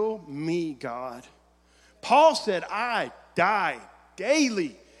 kill me, God. Paul said, I die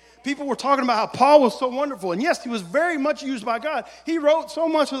daily. People were talking about how Paul was so wonderful. And yes, he was very much used by God. He wrote so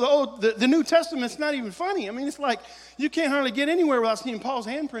much of the New Testament, it's not even funny. I mean, it's like you can't hardly get anywhere without seeing Paul's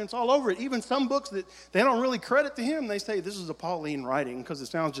handprints all over it. Even some books that they don't really credit to him, they say this is a Pauline writing because it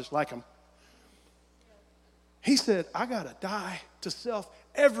sounds just like him. He said, I got to die to self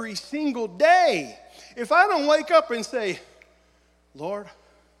every single day. If I don't wake up and say, Lord,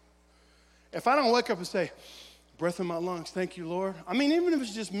 if I don't wake up and say, breath in my lungs, thank you, Lord. I mean, even if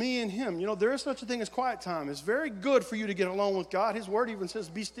it's just me and him, there is such a thing as quiet time. It's very good for you to get alone with God. His word even says,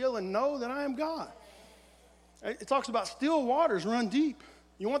 be still and know that I am God. It talks about still waters run deep.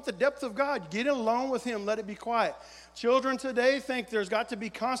 You want the depth of God, get alone with him, let it be quiet. Children today think there's got to be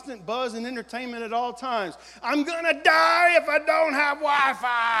constant buzz and entertainment at all times. I'm going to die if I don't have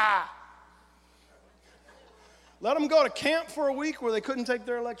Wi-Fi. Let them go to camp for a week where they couldn't take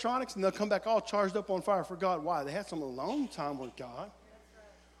their electronics and they'll come back all charged up on fire for God. Why? They had some alone time with God.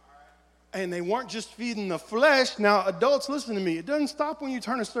 And they weren't just feeding the flesh. Now, adults, listen to me. It doesn't stop when you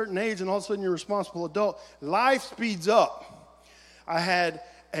turn a certain age and all of a sudden you're a responsible adult. Life speeds up. I had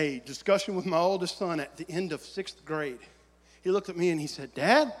a discussion with my oldest son at the end of 6th grade. He looked at me and he said,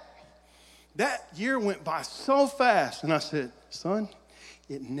 Dad, that year went by so fast. And I said, son,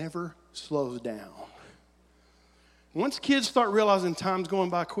 it never slows down. Once kids start realizing time's going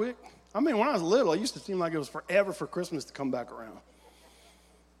by quick, I mean, when I was little, it used to seem like it was forever for Christmas to come back around.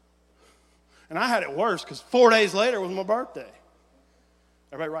 And I had it worse because 4 days later was my birthday.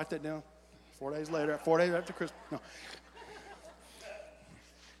 Everybody write that down? 4 days later, 4 days after Christmas. No.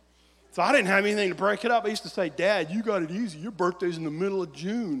 So I didn't have anything to break it up. I used to say, Dad, you got it easy. Your birthday's in the middle of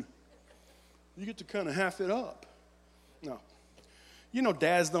June. You get to kind of half it up. No.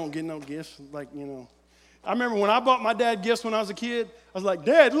 Dads don't get no gifts I remember when I bought my dad gifts when I was a kid, I was like,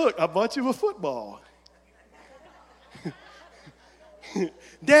 Dad, look, I bought you a football.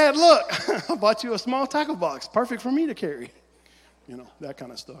 Dad, look, I bought you a small tackle box, perfect for me to carry. That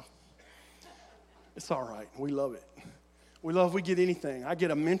kind of stuff. It's all right. We love it. We love if we get anything. I get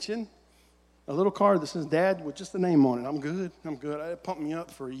a mention, a little card that says Dad with just the name on it. I'm good. It pumped me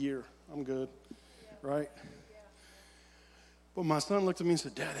up for a year. I'm good, right? But my son looked at me and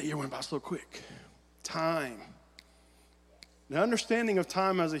said, Dad, that year went by so quick. Time. The understanding of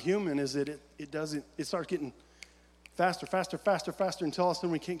time as a human is that it starts getting faster until all of a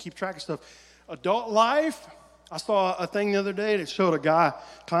sudden we can't keep track of stuff. Adult life, I saw a thing the other day that showed a guy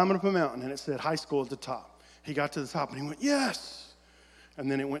climbing up a mountain, and it said high school at the top. He got to the top, and he went, yes. And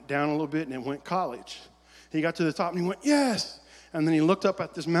then it went down a little bit, and it went college. He got to the top, and he went, yes. And then he looked up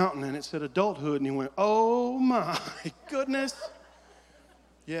at this mountain, and it said adulthood, and he went, oh, my goodness.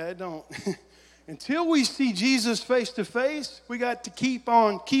 Yeah, it don't. Until we see Jesus face to face, we got to keep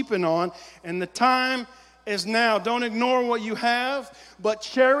on keeping on, and the time is now. Don't ignore what you have, but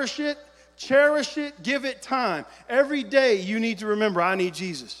cherish it. Cherish it. Give it time. Every day you need to remember, I need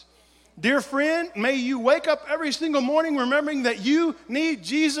Jesus. Dear friend, may you wake up every single morning remembering that you need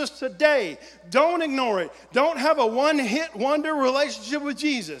Jesus today. Don't ignore it. Don't have a one-hit wonder relationship with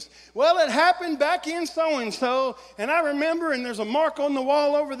Jesus. Well, it happened back in so-and-so, and I remember, and there's a mark on the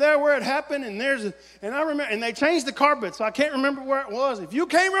wall over there where it happened, and I remember, and they changed the carpet, so I can't remember where it was. If you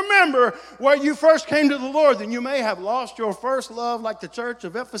can't remember where you first came to the Lord, then you may have lost your first love like the church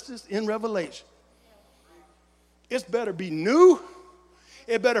of Ephesus in Revelation. It's better be new.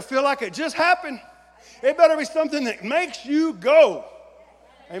 It better feel like it just happened. It better be something that makes you go.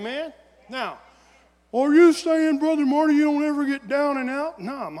 Amen? Now, are you saying, Brother Marty, you don't ever get down and out?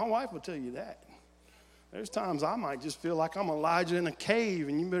 No, my wife will tell you that. There's times I might just feel like I'm Elijah in a cave,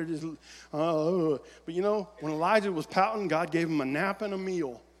 and you better just, But you know, when Elijah was pouting, God gave him a nap and a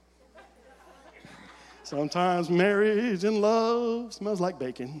meal. Sometimes marriage and love smells like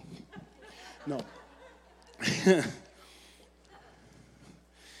bacon. No.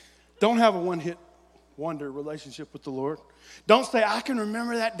 Don't have a one-hit wonder relationship with the Lord. Don't say, I can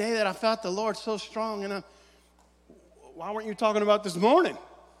remember that day that I felt the Lord so strong. And why weren't you talking about this morning?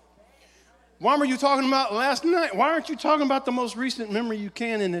 Why were you talking about last night? Why aren't you talking about the most recent memory you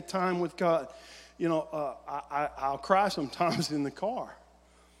can in the time with God? You know, I'll cry sometimes in the car.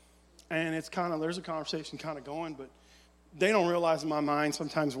 And it's kind of, there's a conversation kind of going, but they don't realize my mind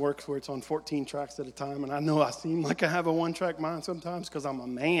sometimes works where it's on 14 tracks at a time. And I know I seem like I have a one-track mind sometimes because I'm a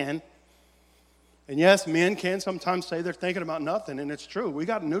man. And yes, men can sometimes say they're thinking about nothing, and it's true. We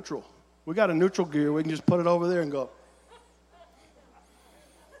got a neutral. We got a neutral gear. We can just put it over there and go.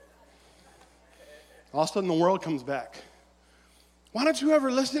 All of a sudden, the world comes back. Why don't you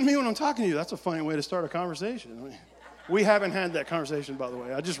ever listen to me when I'm talking to you? That's a funny way to start a conversation. I mean, we haven't had that conversation, by the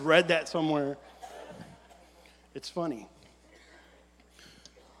way. I just read that somewhere. It's funny.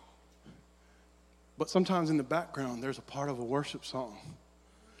 But sometimes in the background, there's a part of a worship song.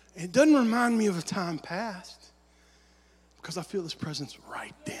 It doesn't remind me of a time past because I feel His presence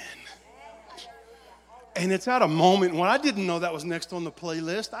right then. And it's at a moment when I didn't know that was next on the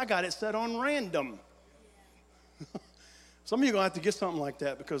playlist. I got it set on random. Some of you are going to have to get something like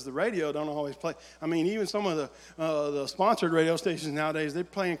that because the radio don't always play. I mean, even some of the sponsored radio stations nowadays, they're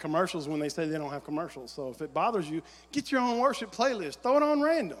playing commercials when they say they don't have commercials. So if it bothers you, get your own worship playlist. Throw it on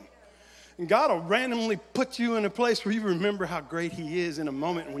random. And God will randomly put you in a place where you remember how great He is in a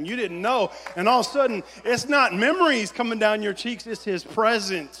moment when you didn't know. And all of a sudden, it's not memories coming down your cheeks, it's His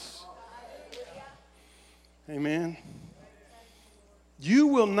presence. Amen. You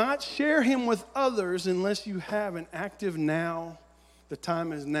will not share Him with others unless you have an active now, the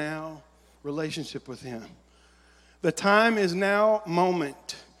time is now relationship with Him. The time is now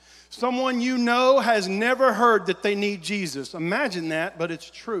moment. Someone you know has never heard that they need Jesus. Imagine that, but it's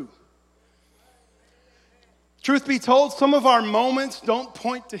true. Truth be told, some of our moments don't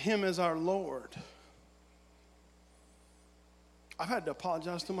point to Him as our Lord. I've had to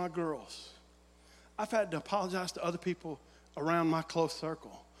apologize to my girls. I've had to apologize to other people around my close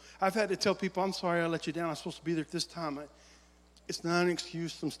circle. I've had to tell people, I'm sorry I let you down. I'm supposed to be there at this time. It's not an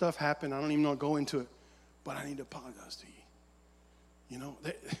excuse. Some stuff happened. I don't even know to go into it. But I need to apologize to you. You know,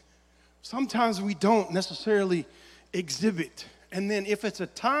 sometimes we don't necessarily exhibit. And then if it's a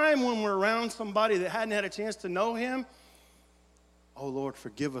time when we're around somebody that hadn't had a chance to know Him, oh, Lord,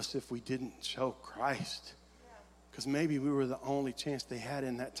 forgive us if we didn't show Christ. Because maybe we were the only chance they had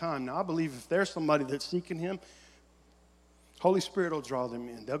in that time. Now, I believe if there's somebody that's seeking Him, Holy Spirit will draw them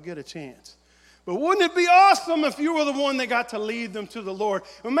in. They'll get a chance. But wouldn't it be awesome if you were the one that got to lead them to the Lord?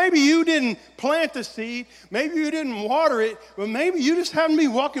 Well, maybe you didn't plant the seed. Maybe you didn't water it. But maybe you just happened to be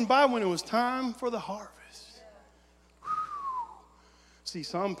walking by when it was time for the harvest. See,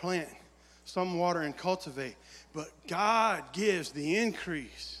 some plant, some water and cultivate, but God gives the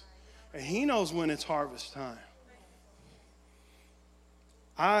increase, and He knows when it's harvest time.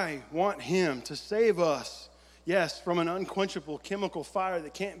 I want Him to save us Yes, from an unquenchable chemical fire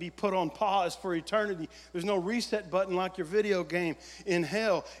that can't be put on pause for eternity. There's no reset button like your video game in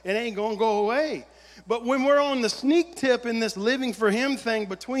hell. It ain't going to go away. But when we're on the sneak tip in this living for Him thing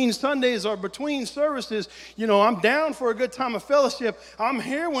between Sundays or between services, I'm down for a good time of fellowship. I'm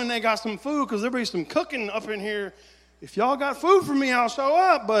here when they got some food because there'll be some cooking up in here. If y'all got food for me, I'll show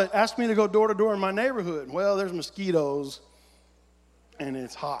up. But ask me to go door to door in my neighborhood. Well, there's mosquitoes and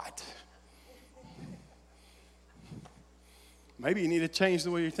it's hot. Maybe you need to change the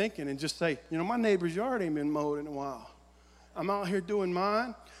way you're thinking and just say, my neighbor's yard ain't been mowed in a while. I'm out here doing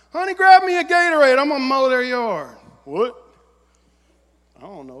mine. Honey, grab me a Gatorade. I'm going to mow their yard. What? I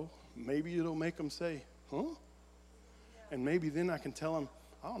don't know. Maybe it'll make them say, huh? And maybe then I can tell them,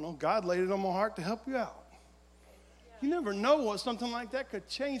 I don't know, God laid it on my heart to help you out. You never know what something like that could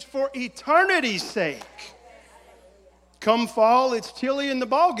change for eternity's sake. Come fall, it's chilly and the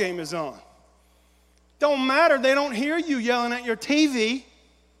ball game is on. Don't matter. They don't hear you yelling at your TV.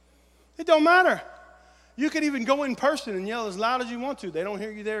 It don't matter. You could even go in person and yell as loud as you want to. They don't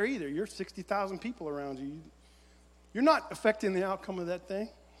hear you there either. You're 60,000 people around you. You're not affecting the outcome of that thing.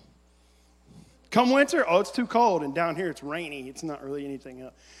 Come winter, it's too cold. And down here it's rainy. It's not really anything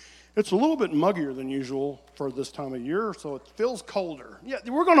else. It's a little bit muggier than usual for this time of year, so it feels colder. Yeah,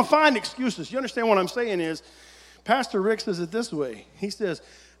 we're going to find excuses. You understand what I'm saying is, Pastor Rick says it this way. He says,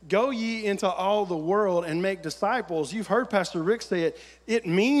 go ye into all the world and make disciples. You've heard Pastor Rick say it. It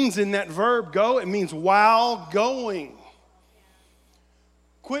means in that verb go, it means while going.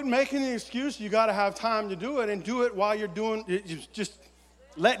 Quit making the excuse. You got to have time to do it and do it while you're doing it. Just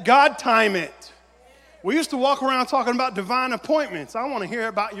let God time it. We used to walk around talking about divine appointments. I want to hear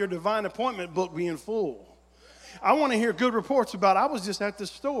about your divine appointment book being full. I want to hear good reports about it. I was just at the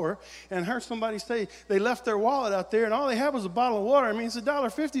store and heard somebody say they left their wallet out there and all they had was a bottle of water. I mean, it's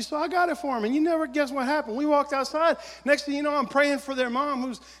 $1.50, so I got it for them. And you never guess what happened. We walked outside. Next thing you know, I'm praying for their mom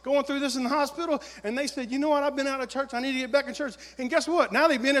who's going through this in the hospital. And they said, you know what, I've been out of church. I need to get back in church. And guess what? Now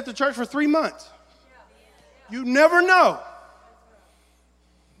they've been at the church for 3 months. You never know.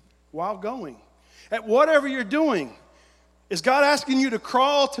 While going. At whatever you're doing, is God asking you to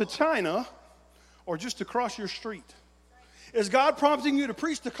crawl to China or just to cross your street? Is God prompting you to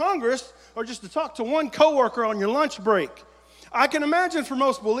preach to Congress or just to talk to one coworker on your lunch break? I can imagine for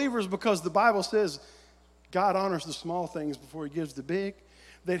most believers, because the Bible says God honors the small things before He gives the big,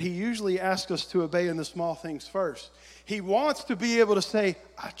 that He usually asks us to obey in the small things first. He wants to be able to say,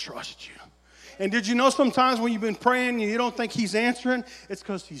 I trust you. And did you know sometimes when you've been praying and you don't think He's answering, it's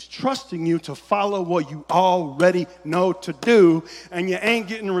because He's trusting you to follow what you already know to do, and you ain't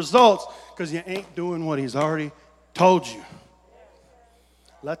getting results because you ain't doing what He's already told you.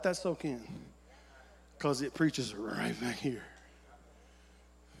 Let that soak in, because it preaches right back here.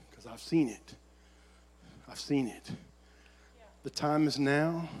 Because I've seen it. I've seen it. The time is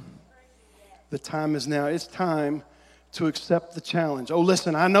now. The time is now. It's time to accept the challenge. Oh,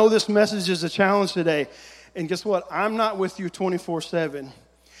 listen, I know this message is a challenge today. And guess what? I'm not with you 24/7.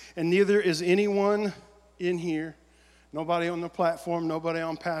 And neither is anyone in here. Nobody on the platform, nobody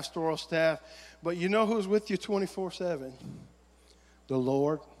on pastoral staff. But you know who's with you 24/7? The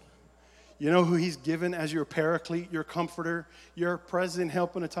Lord. You know who He's given as your paraclete, your comforter, your present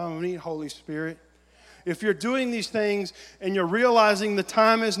help in a time of need? Holy Spirit. If you're doing these things and you're realizing the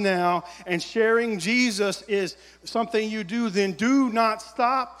time is now and sharing Jesus is something you do, then do not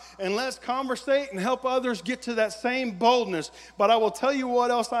stop and let's conversate and help others get to that same boldness. But I will tell you what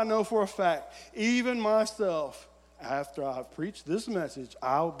else I know for a fact. Even myself, after I've preached this message,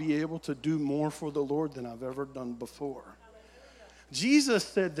 I'll be able to do more for the Lord than I've ever done before. Jesus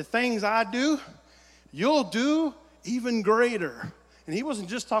said, the things I do, you'll do even greater. And He wasn't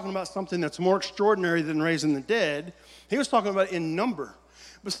just talking about something that's more extraordinary than raising the dead. He was talking about in number.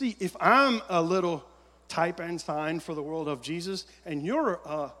 But see, if I'm a little type and sign for the world of Jesus, and you're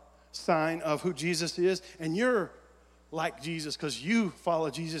a sign of who Jesus is, and you're like Jesus because you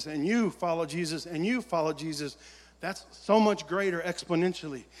follow Jesus, and you follow Jesus, and you follow Jesus, that's so much greater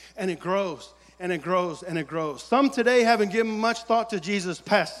exponentially. And it grows. And it grows and it grows. Some today haven't given much thought to Jesus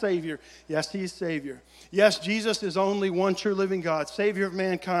past Savior. Yes, He's Savior. Yes, Jesus is only one true living God, Savior of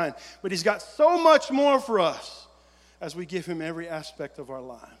mankind. But He's got so much more for us as we give Him every aspect of our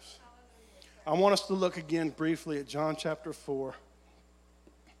lives. I want us to look again briefly at John chapter 4.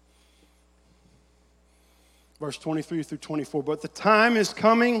 Verse 23 through 24. But the time is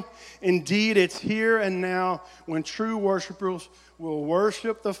coming, indeed it's here and now, when true worshipers will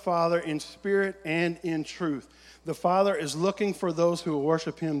worship the Father in spirit and in truth. The Father is looking for those who will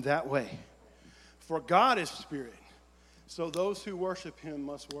worship Him that way. For God is spirit, so those who worship Him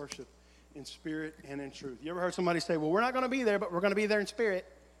must worship in spirit and in truth. You ever heard somebody say, well, we're not going to be there, but we're going to be there in spirit?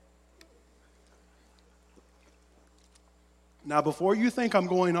 Now, before you think I'm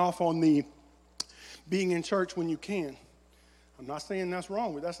going off on the being in church when you can, I'm not saying that's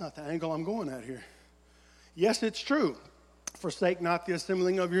wrong, but that's not the angle I'm going at here. Yes, it's true. Forsake not the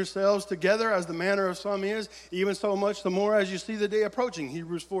assembling of yourselves together as the manner of some is, even so much the more as you see the day approaching.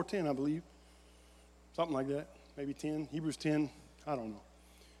 Hebrews 4:10, I believe. Something like that. Maybe 10. Hebrews 10. I don't know.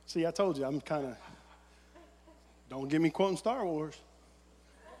 See, I told you, I'm kind of, don't get me quoting Star Wars.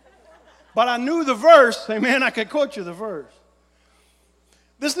 But I knew the verse. Amen. I could quote you the verse.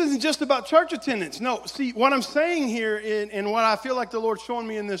 This isn't just about church attendance. No, see, what I'm saying here and what I feel like the Lord's showing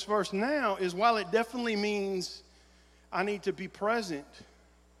me in this verse now is while it definitely means I need to be present,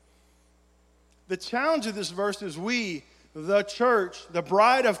 the challenge of this verse is we, the church, the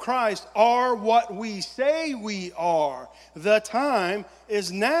bride of Christ, are what we say we are. The time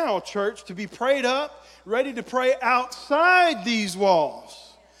is now, church, to be prayed up, ready to pray outside these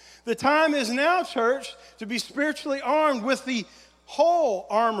walls. The time is now, church, to be spiritually armed with the whole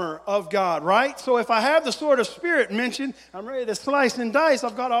armor of God, right? So if I have the sword of spirit mentioned, I'm ready to slice and dice.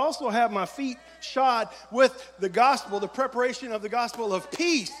 I've got to also have my feet shod with the gospel, the preparation of the gospel of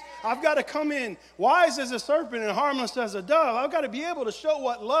peace. I've got to come in wise as a serpent and harmless as a dove. I've got to be able to show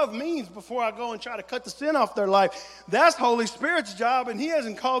what love means before I go and try to cut the sin off their life. That's Holy Spirit's job, and he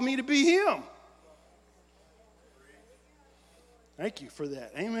hasn't called me to be him. Thank you for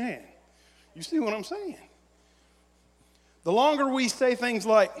that. Amen. You see what I'm saying? The longer we say things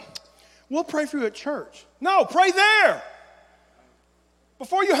like, we'll pray for you at church. No, pray there.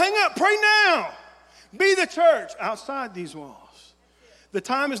 Before you hang up, pray now. Be the church outside these walls. The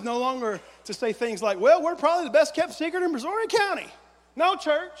time is no longer to say things like, well, we're probably the best kept secret in Missouri County. No,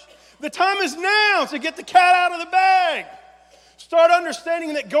 church. The time is now to get the cat out of the bag. Start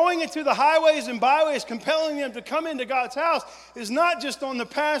understanding that going into the highways and byways, compelling them to come into God's house, is not just on the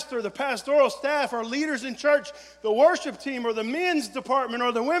pastor, the pastoral staff, or leaders in church, the worship team, or the men's department,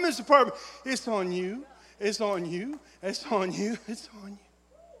 or the women's department. It's on you. It's on you. It's on you. It's on you.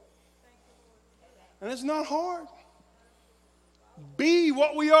 And it's not hard. Be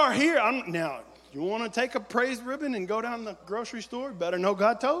what we are here. Now, you want to take a praise ribbon and go down the grocery store? Better know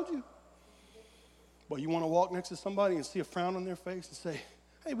God told you. But you want to walk next to somebody and see a frown on their face and say,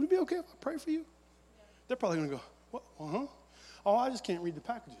 hey, would it be okay if I pray for you? They're probably going to go, what? Uh-huh. Oh, I just can't read the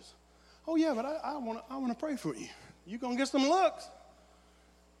packages. Oh, yeah, but I want to pray for you. You're going to get some looks.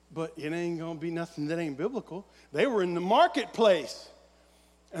 But it ain't going to be nothing that ain't biblical. They were in the marketplace,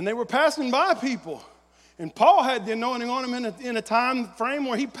 and they were passing by people. And Paul had the anointing on him in a time frame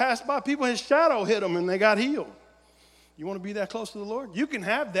where he passed by people, his shadow hit them, and they got healed. You want to be that close to the Lord? You can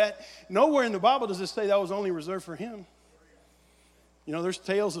have that. Nowhere in the Bible does it say that was only reserved for him. You know, there's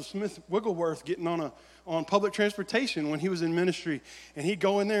tales of Smith Wigglesworth getting on public transportation when he was in ministry, and he'd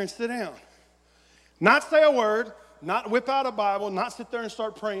go in there and sit down. Not say a word, not whip out a Bible, not sit there and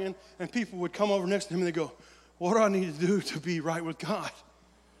start praying, and people would come over next to him and they go, what do I need to do to be right with God?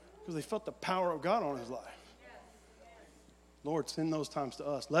 Because they felt the power of God on his life. Lord, send those times to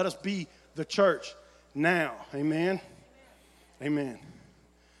us. Let us be the church now. Amen. Amen.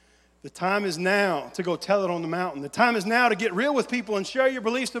 The time is now to go tell it on the mountain. The time is now to get real with people and share your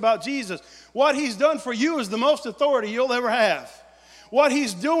beliefs about Jesus. What he's done for you is the most authority you'll ever have. What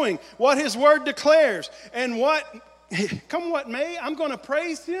he's doing, what his word declares, and come what may, I'm going to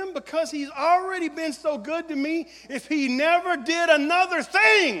praise him because he's already been so good to me. If he never did another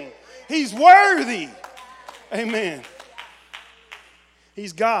thing, he's worthy. Amen.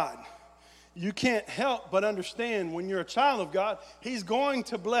 He's God. You can't help but understand when you're a child of God, he's going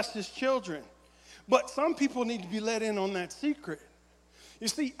to bless his children. But some people need to be let in on that secret. You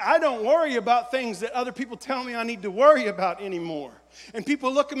see, I don't worry about things that other people tell me I need to worry about anymore. And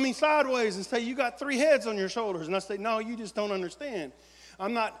people look at me sideways and say, you got 3 heads on your shoulders. And I say, no, you just don't understand.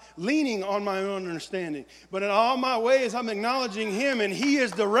 I'm not leaning on my own understanding. But in all my ways, I'm acknowledging him, and he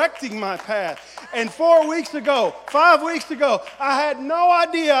is directing my path. And 5 weeks ago, I had no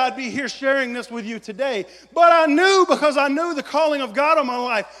idea I'd be here sharing this with you today. But I knew, because I knew the calling of God on my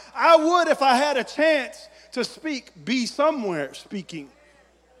life, I would, if I had a chance to speak, be somewhere speaking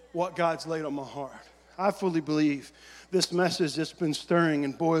what God's laid on my heart. I fully believe this message that's been stirring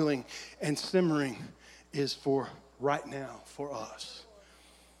and boiling and simmering is for right now, for us.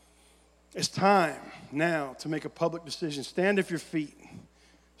 It's time now to make a public decision. Stand to your feet.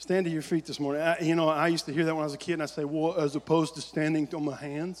 Stand to your feet this morning. I used to hear that when I was a kid, and I say, well, as opposed to standing on my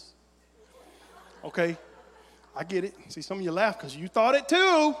hands. Okay, I get it. See, some of you laugh because you thought it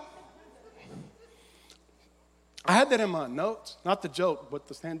too. I had that in my notes, not the joke, but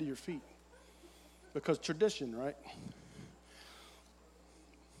the stand to your feet. Because tradition, right?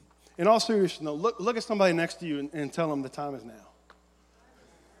 In all seriousness, no, look at somebody next to you and tell them the time is now.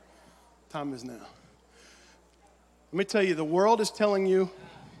 Time is now. Let me tell you, the world is telling you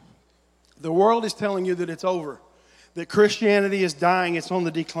that it's over, that Christianity is dying, it's on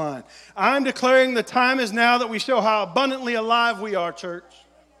the decline. I'm declaring the time is now that we show how abundantly alive we are, church.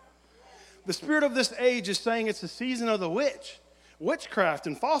 The spirit of this age is saying it's the season of the witch. Witchcraft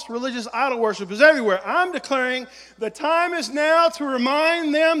and false religious idol worship is everywhere. I'm declaring the time is now to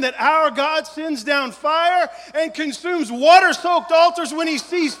remind them that our God sends down fire and consumes water-soaked altars when he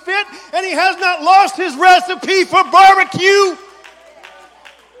sees fit, and he has not lost his recipe for barbecue.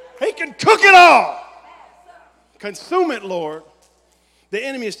 He can cook it all. Consume it, Lord. The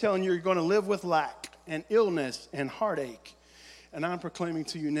enemy is telling you you're going to live with lack and illness and heartache. And I'm proclaiming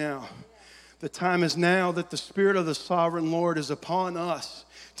to you now, the time is now that the Spirit of the Sovereign Lord is upon us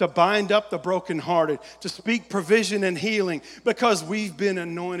to bind up the brokenhearted, to speak provision and healing, because we've been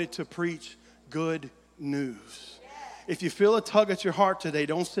anointed to preach good news. If you feel a tug at your heart today,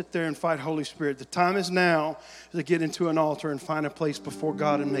 don't sit there and fight Holy Spirit. The time is now to get into an altar and find a place before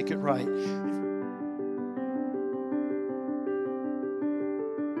God and make it right.